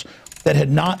apples that had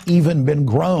not even been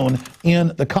grown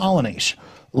in the colonies.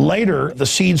 Later, the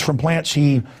seeds from plants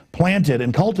he planted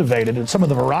and cultivated and some of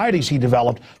the varieties he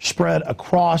developed spread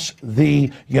across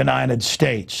the United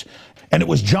States. And it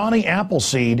was Johnny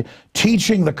Appleseed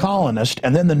teaching the colonists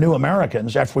and then the new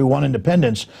Americans, after we won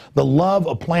independence, the love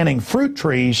of planting fruit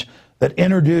trees that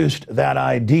introduced that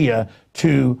idea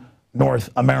to North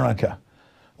America.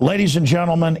 Ladies and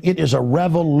gentlemen, it is a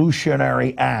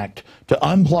revolutionary act to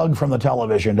unplug from the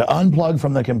television, to unplug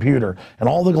from the computer and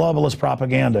all the globalist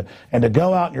propaganda, and to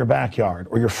go out in your backyard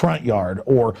or your front yard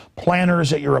or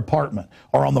planters at your apartment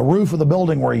or on the roof of the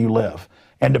building where you live,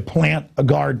 and to plant a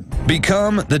garden.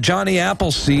 Become the Johnny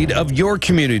Appleseed of your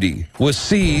community with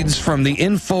seeds from the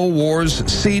Infowars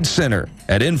Seed Center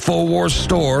at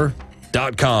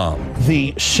InfoWarsStore.com.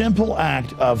 The simple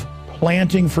act of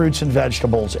planting fruits and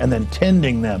vegetables and then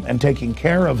tending them and taking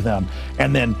care of them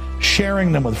and then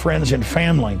sharing them with friends and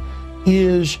family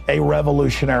is a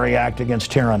revolutionary act against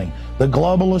tyranny. The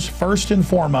globalists, first and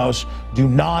foremost, do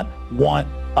not want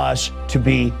us to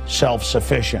be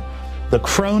self-sufficient. The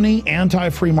crony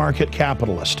anti-free market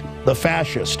capitalist, the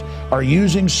fascist, are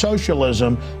using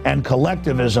socialism and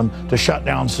collectivism to shut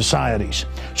down societies.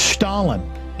 Stalin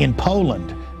in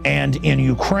Poland and in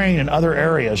Ukraine and other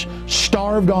areas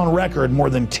starved on record more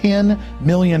than 10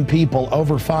 million people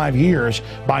over 5 years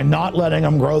by not letting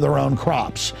them grow their own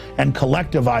crops and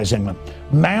collectivizing them.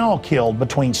 Mao killed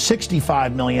between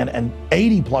 65 million and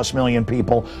 80+ million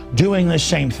people doing this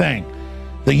same thing.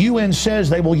 The UN says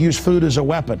they will use food as a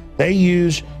weapon. They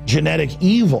use genetic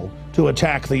evil to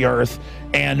attack the earth,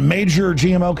 and major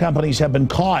GMO companies have been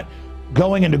caught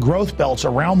going into growth belts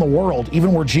around the world,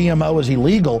 even where GMO is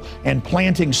illegal, and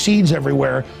planting seeds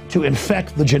everywhere to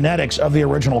infect the genetics of the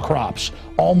original crops.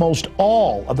 Almost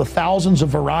all of the thousands of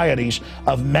varieties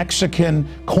of Mexican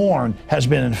corn has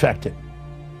been infected.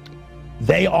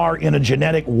 They are in a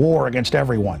genetic war against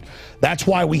everyone. That's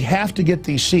why we have to get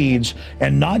these seeds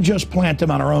and not just plant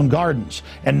them on our own gardens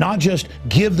and not just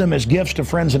give them as gifts to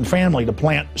friends and family to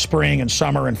plant spring and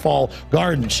summer and fall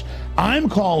gardens. I'm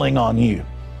calling on you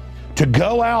to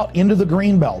go out into the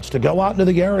green belts, to go out into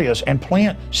the areas and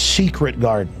plant secret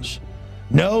gardens.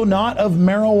 No, not of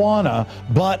marijuana,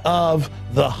 but of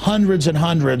the hundreds and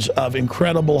hundreds of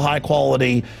incredible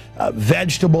high-quality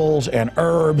vegetables and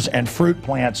herbs and fruit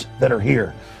plants that are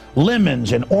here.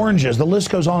 Lemons and oranges, the list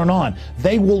goes on and on.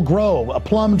 They will grow,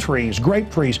 plum trees,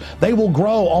 grape trees, they will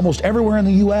grow almost everywhere in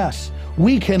the U.S.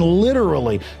 We can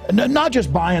literally, not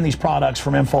just buying these products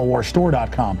from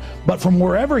InfoWarsStore.com, but from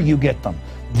wherever you get them.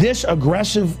 This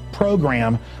aggressive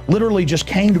program literally just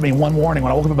came to me one morning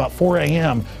when I woke up about 4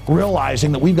 a.m.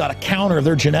 realizing that we've got to counter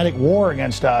their genetic war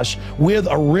against us with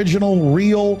original,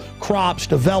 real crops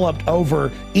developed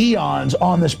over eons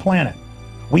on this planet.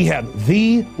 We have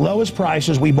the lowest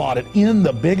prices. We bought it in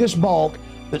the biggest bulk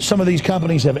that some of these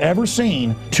companies have ever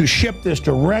seen to ship this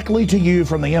directly to you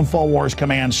from the InfoWars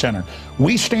Command Center.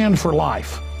 We stand for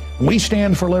life. We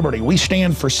stand for liberty. We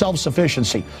stand for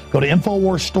self-sufficiency. Go to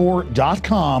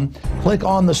InfoWarsStore.com, click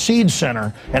on the Seed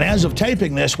Center, and as of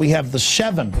taping this, we have the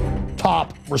 7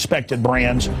 top respected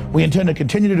brands. We intend to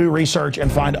continue to do research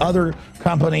and find other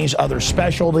companies, other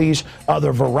specialties,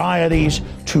 other varieties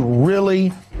to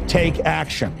really take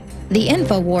action. The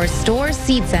Infowars Store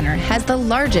Seed Center has the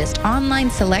largest online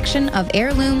selection of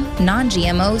heirloom,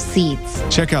 non-GMO seeds.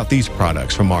 Check out these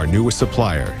products from our newest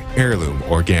supplier, Heirloom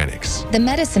Organics. The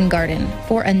Medicine Garden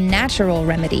for a natural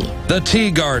remedy. The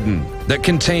Tea Garden that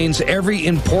contains every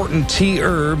important tea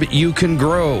herb you can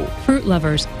grow. Fruit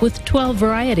Lovers with 12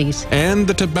 varieties. And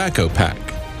the Tobacco Pack,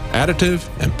 additive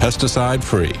and pesticide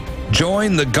free.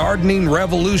 Join the gardening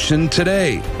revolution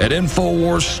today at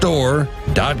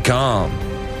InfoWarsStore.com.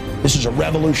 This is a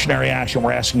revolutionary action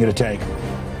we're asking you to take.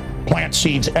 Plant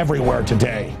seeds everywhere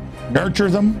today.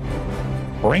 Nurture them,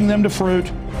 bring them to fruit,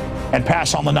 and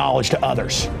pass on the knowledge to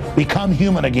others. Become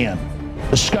human again.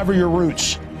 Discover your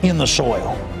roots in the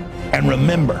soil. And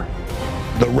remember,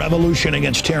 the revolution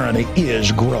against tyranny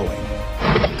is growing.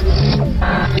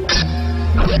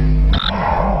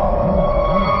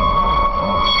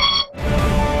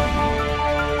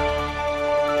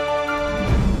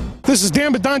 This is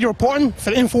Dan Bidondi reporting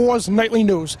for the Infowars Nightly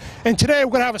News. And today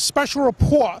we're going to have a special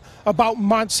report about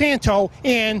Monsanto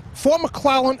in Fort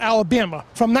McClellan, Alabama.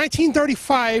 From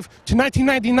 1935 to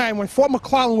 1999, when Fort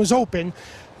McClellan was open,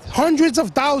 hundreds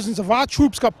of thousands of our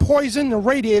troops got poisoned and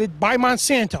radiated by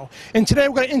Monsanto. And today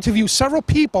we're going to interview several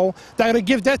people that are going to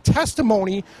give their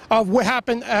testimony of what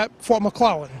happened at Fort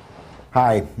McClellan.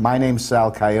 Hi, my name's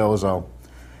Sal Caiozzo.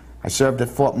 I served at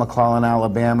Fort McClellan,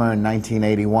 Alabama in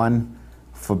 1981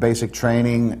 for basic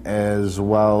training as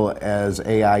well as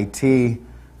AIT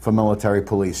for military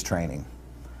police training.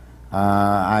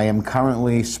 I am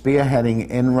currently spearheading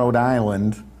in Rhode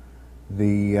Island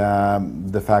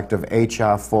the fact of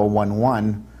HR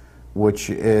 411, which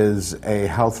is a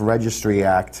health registry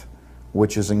act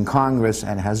which is in Congress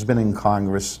and has been in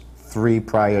Congress 3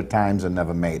 prior times and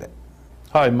never made it.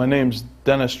 Hi, my name's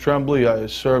Dennis Tremblay. I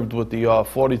served with the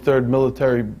 43rd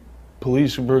Military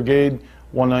Police Brigade,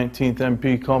 119th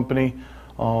MP Company.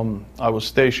 I was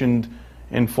stationed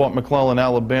in Fort McClellan,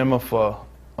 Alabama for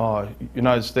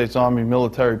United States Army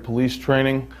military police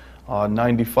training.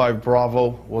 95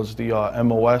 Bravo was the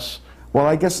MOS. Well,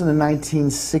 I guess in the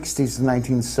 1960s to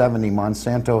 1970,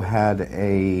 Monsanto had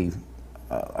a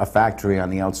factory on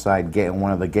the outside gate,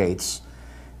 one of the gates.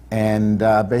 And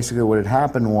basically what had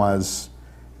happened was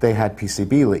they had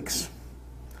PCB leaks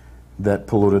that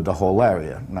polluted the whole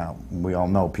area. Now, we all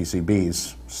know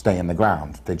PCBs stay in the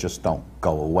ground. They just don't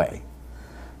go away.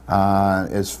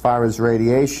 As far as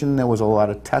radiation, there was a lot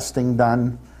of testing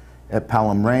done at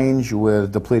Pelham Range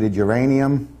with depleted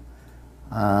uranium.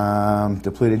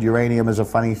 Depleted uranium is a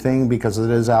funny thing because it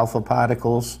is alpha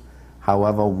particles.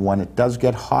 However, when it does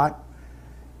get hot,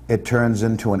 it turns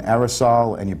into an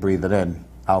aerosol and you breathe it in.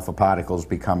 Alpha particles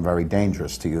become very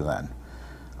dangerous to you then.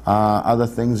 Other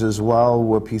things as well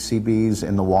were PCBs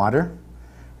in the water,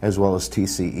 as well as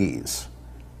TCEs.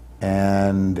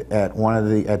 And at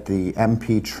the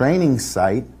MP training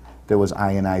site, there was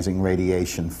ionizing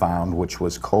radiation found, which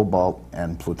was cobalt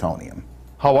and plutonium.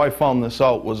 How I found this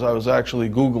out was I was actually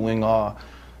Googling,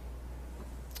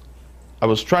 I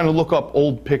was trying to look up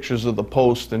old pictures of the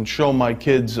post and show my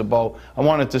kids about, I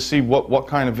wanted to see what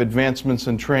kind of advancements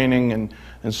in training and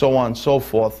so on and so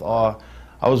forth.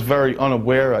 I was very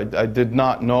unaware. I did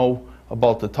not know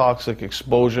about the toxic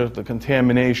exposure, the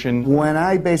contamination. When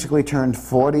I basically turned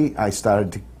 40, I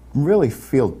started to really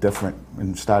feel different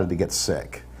and started to get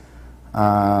sick.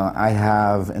 I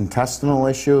have intestinal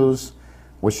issues,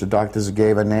 which the doctors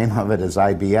gave a name of it as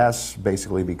IBS,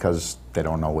 basically because they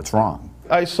don't know what's wrong.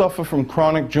 I suffer from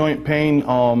chronic joint pain.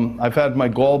 I've had my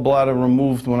gallbladder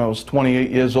removed when I was 28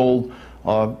 years old,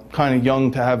 kind of young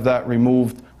to have that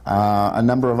removed. A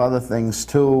number of other things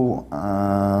too.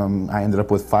 I ended up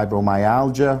with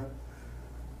fibromyalgia,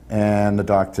 and the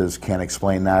doctors can't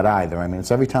explain that either. I mean,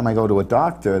 it's every time I go to a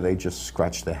doctor, they just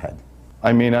scratch their head.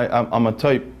 I mean, I'm a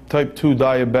type 2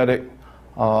 diabetic,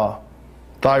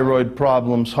 thyroid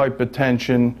problems,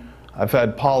 hypertension. I've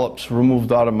had polyps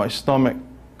removed out of my stomach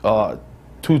on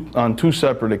 2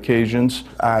 separate occasions.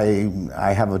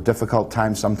 I have a difficult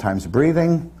time sometimes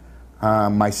breathing.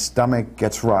 My stomach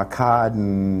gets rock hard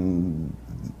and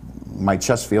my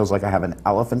chest feels like I have an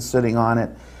elephant sitting on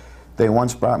it. They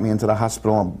once brought me into the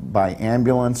hospital by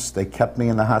ambulance. They kept me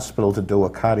in the hospital to do a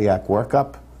cardiac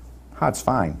workup. Heart's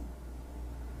fine.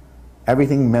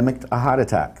 Everything mimicked a heart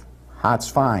attack. Heart's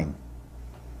fine.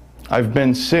 I've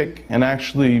been sick and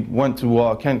actually went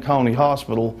to Kent County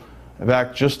Hospital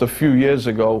back just a few years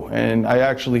ago, and I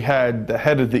actually had the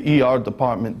head of the ER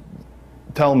department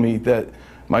tell me that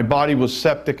my body was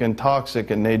septic and toxic,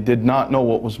 and they did not know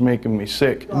what was making me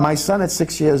sick. My son at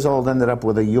 6 years old ended up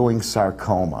with a Ewing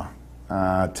sarcoma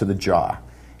to the jaw.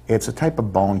 It's a type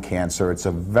of bone cancer. It's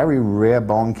a very rare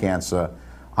bone cancer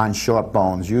on short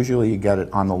bones. Usually you get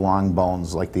it on the long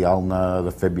bones like the ulna,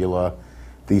 the fibula,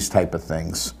 these type of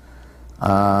things.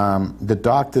 The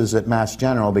doctors at Mass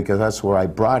General, because that's where I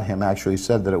brought him, actually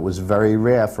said that it was very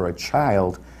rare for a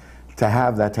child to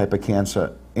have that type of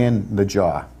cancer in the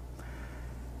jaw.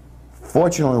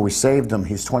 Fortunately, we saved him.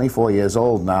 He's 24 years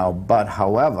old now, but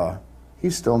however, he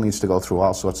still needs to go through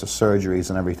all sorts of surgeries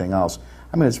and everything else.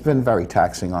 I mean, it's been very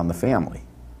taxing on the family.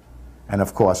 And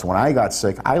of course, when I got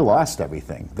sick, I lost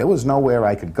everything. There was nowhere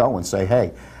I could go and say,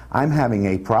 hey, I'm having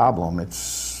a problem.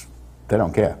 They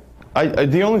don't care.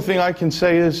 The only thing I can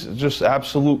say is just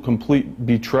absolute, complete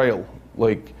betrayal.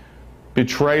 Like,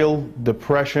 betrayal,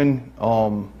 depression,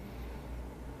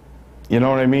 you know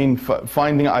what I mean?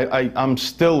 I'm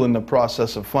still in the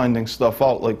process of finding stuff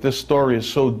out. Like, this story is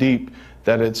so deep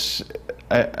that it's,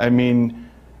 I mean,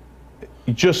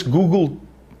 just Google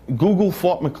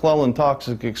Fort McClellan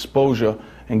toxic exposure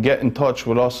and get in touch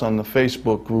with us on the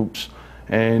Facebook groups,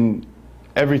 and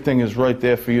everything is right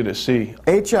there for you to see.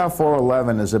 H.R.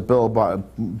 411 is a bill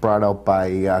brought out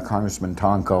by Congressman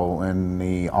Tonko in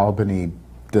the Albany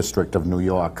district of New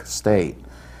York State.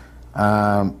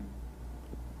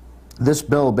 This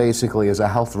bill basically is a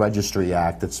health registry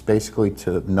act. It's basically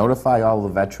to notify all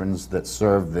the veterans that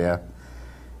serve there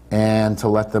and to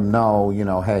let them know, you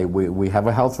know, hey, we have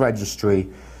a health registry.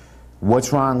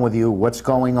 What's wrong with you? What's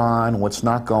going on? What's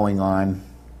not going on?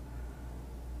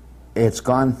 It's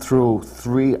gone through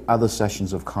 3 other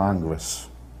sessions of Congress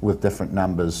with different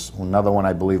numbers. Another one,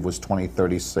 I believe, was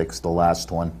 2036, the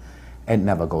last one. It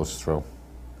never goes through.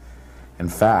 In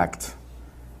fact,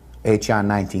 H.R.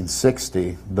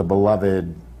 1960, the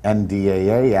beloved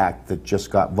NDAA Act that just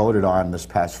got voted on this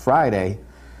past Friday,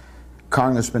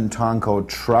 Congressman Tonko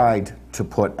tried to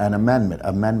put an amendment,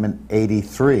 Amendment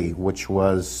 83, which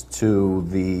was to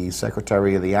the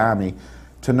Secretary of the Army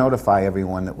to notify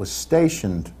everyone that was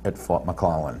stationed at Fort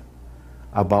McClellan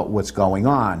about what's going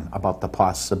on, about the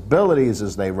possibilities,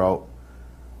 as they wrote,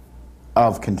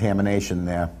 of contamination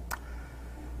there.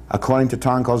 According to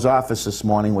Tonko's office this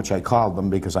morning, which I called them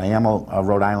because I am a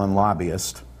Rhode Island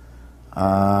lobbyist,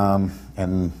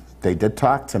 and they did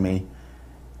talk to me,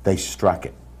 they struck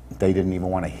it. They didn't even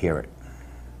want to hear it.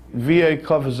 VA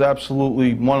covers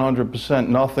absolutely 100%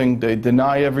 nothing. They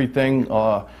deny everything.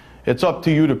 It's up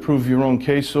to you to prove your own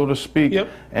case, so to speak. Yep.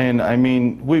 And I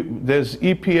mean, there's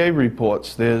EPA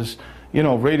reports, there's, you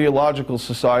know, Radiological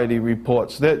Society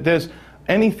reports. There's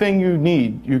anything you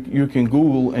need, you can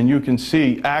Google and you can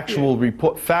see actual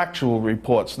factual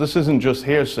reports. This isn't just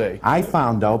hearsay. I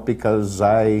found out because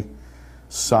I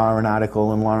saw an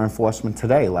article in Law Enforcement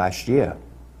Today last year.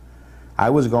 I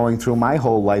was going through my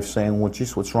whole life saying, well,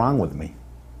 geez, what's wrong with me?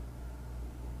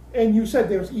 And you said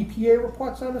there's EPA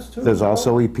reports on this too? There's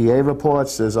also EPA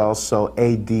reports. There's also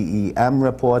ADEM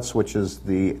reports, which is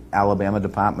the Alabama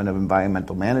Department of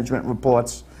Environmental Management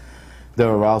reports. There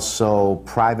are also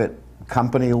private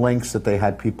company links that they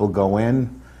had people go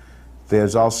in.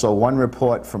 There's also one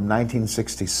report from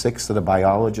 1966 that a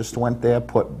biologist went there,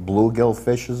 put bluegill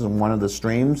fishes in one of the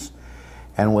streams,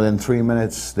 and within 3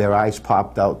 minutes their eyes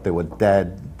popped out, they were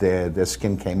dead, their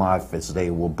skin came off as they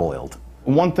were boiled.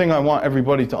 One thing I want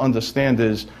everybody to understand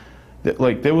is that,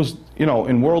 like, there was, you know,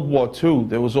 in World War II,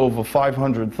 there was over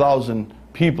 500,000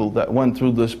 people that went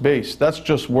through this base. That's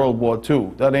just World War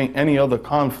II. That ain't any other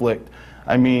conflict.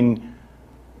 I mean,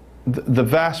 the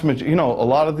vast majority, you know, a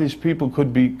lot of these people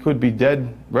could be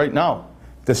dead right now.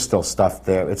 There's still stuff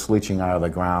there. It's leaching out of the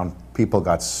ground. People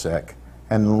got sick.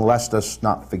 And let us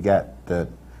not forget that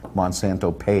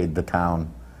Monsanto paid the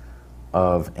town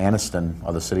of Anniston,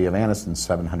 or the city of Anniston,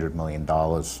 $700 million,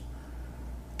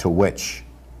 to which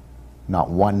not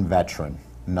one veteran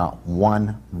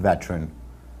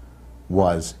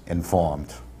was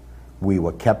informed. We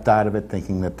were kept out of it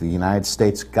thinking that the United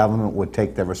States government would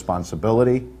take their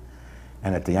responsibility,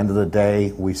 and at the end of the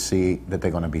day, we see that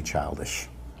they're going to be childish.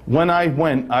 When I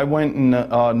went in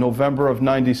November of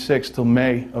 '96 till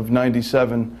May of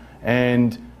 '97,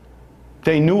 and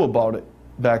they knew about it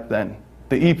back then.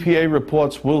 The EPA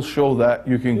reports will show that.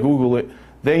 You can Google it.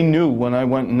 They knew when I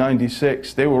went in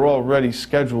 '96. They were already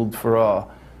scheduled for,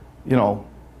 you know,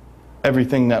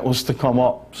 everything that was to come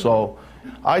up. So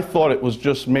I thought it was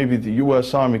just maybe the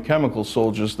U.S. Army chemical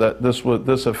soldiers that this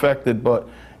affected, but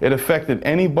it affected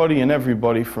anybody and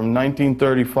everybody from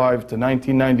 1935 to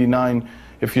 1999.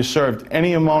 If you served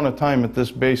any amount of time at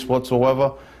this base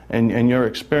whatsoever, and you're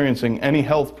experiencing any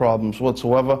health problems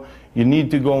whatsoever, you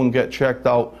need to go and get checked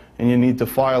out, and you need to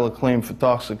file a claim for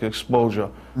toxic exposure.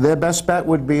 Their best bet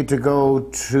would be to go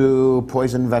to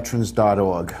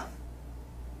poisonveterans.org.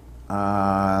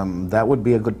 That would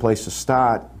be a good place to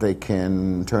start. They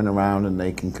can turn around and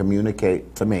they can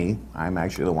communicate to me. I'm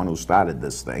actually the one who started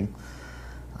this thing.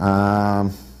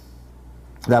 That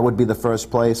would be the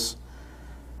first place.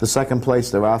 The second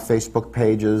place, there are Facebook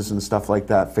pages and stuff like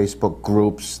that, Facebook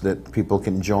groups that people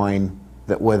can join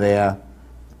that were there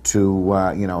to,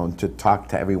 you know, to talk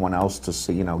to everyone else, to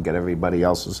see, you know, get everybody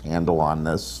else's handle on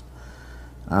this.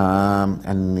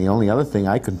 And the only other thing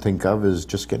I can think of is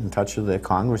just get in touch with their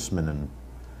congressman and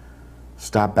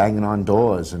stop banging on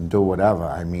doors and do whatever.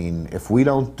 I mean, if we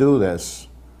don't do this,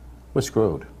 we're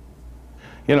screwed.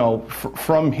 You know,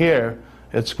 from here,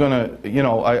 it's going to, you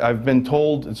know, I've been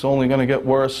told it's only going to get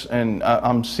worse, and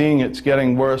I'm seeing it's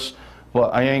getting worse,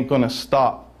 but I ain't going to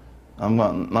stop. I'm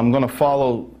going to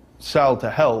follow Sal to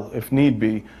hell, if need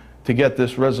be, to get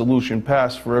this resolution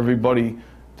passed for everybody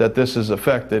that this is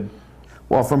affected.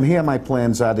 Well, from here, my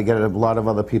plans are to get a lot of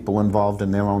other people involved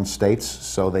in their own states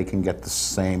so they can get the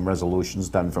same resolutions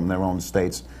done from their own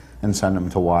states and send them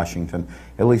to Washington.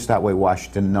 At least that way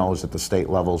Washington knows that the state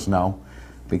levels know.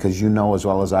 Because you know as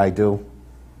well as I do,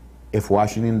 if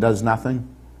Washington does nothing,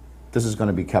 this is going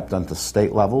to be kept onto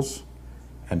state levels,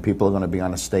 and people are going to be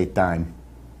on a state dime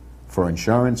for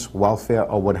insurance, welfare,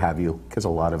 or what have you, because a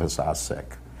lot of us are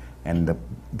sick. And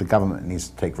the government needs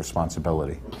to take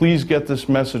responsibility. Please get this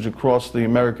message across to the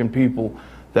American people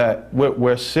that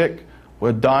we're sick,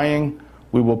 we're dying,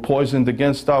 we were poisoned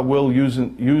against our will,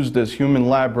 used as human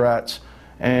lab rats,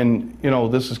 and you know,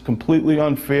 this is completely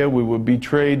unfair. We were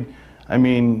betrayed. I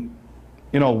mean,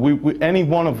 you know, any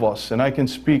one of us, and I can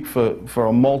speak for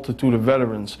a multitude of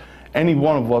veterans, any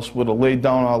one of us would have laid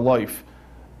down our life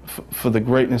for the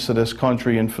greatness of this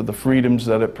country and for the freedoms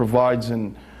that it provides.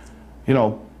 And, you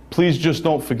know, please just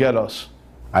don't forget us.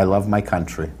 I love my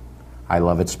country. I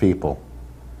love its people.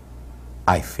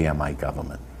 I fear my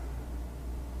government.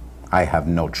 I have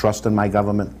no trust in my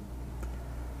government.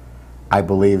 I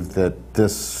believe that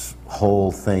this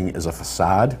whole thing is a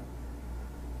facade.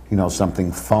 You know,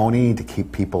 something phony to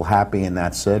keep people happy and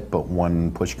that's it, but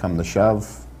when push comes to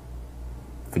shove,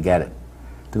 forget it.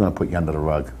 They're going to put you under the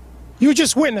rug. You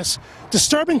just witnessed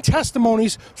disturbing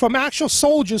testimonies from actual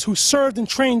soldiers who served and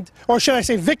trained, or should I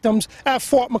say victims, at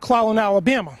Fort McClellan,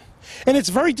 Alabama. And it's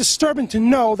very disturbing to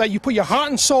know that you put your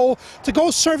heart and soul to go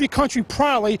serve your country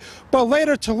proudly, but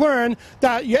later to learn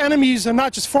that your enemies are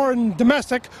not just foreign and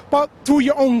domestic, but through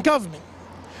your own government.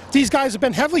 These guys have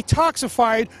been heavily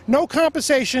toxified, no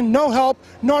compensation, no help,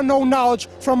 nor no knowledge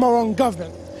from our own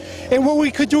government. And what we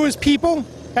could do as people,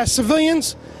 as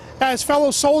civilians, as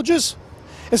fellow soldiers,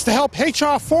 is to help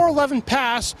HR 411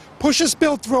 pass, push this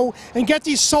bill through, and get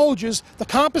these soldiers the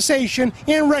compensation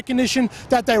and recognition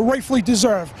that they rightfully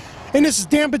deserve. And this is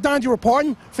Dan Bidondi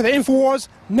reporting for the Infowars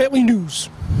Nightly News.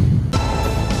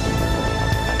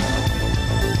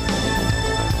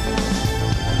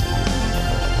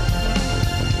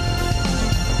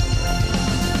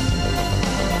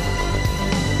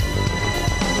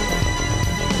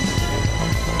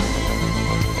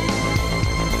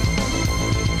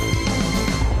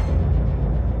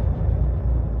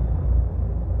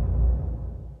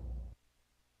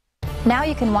 Now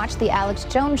you can watch The Alex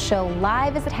Jones Show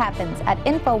live as it happens at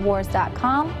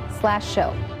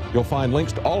Infowars.com/show. You'll find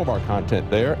links to all of our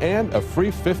content there and a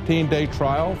free 15-day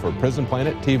trial for Prison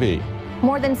Planet TV.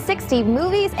 More than 60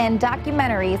 movies and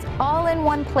documentaries all in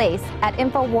one place at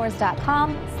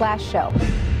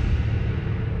Infowars.com/show.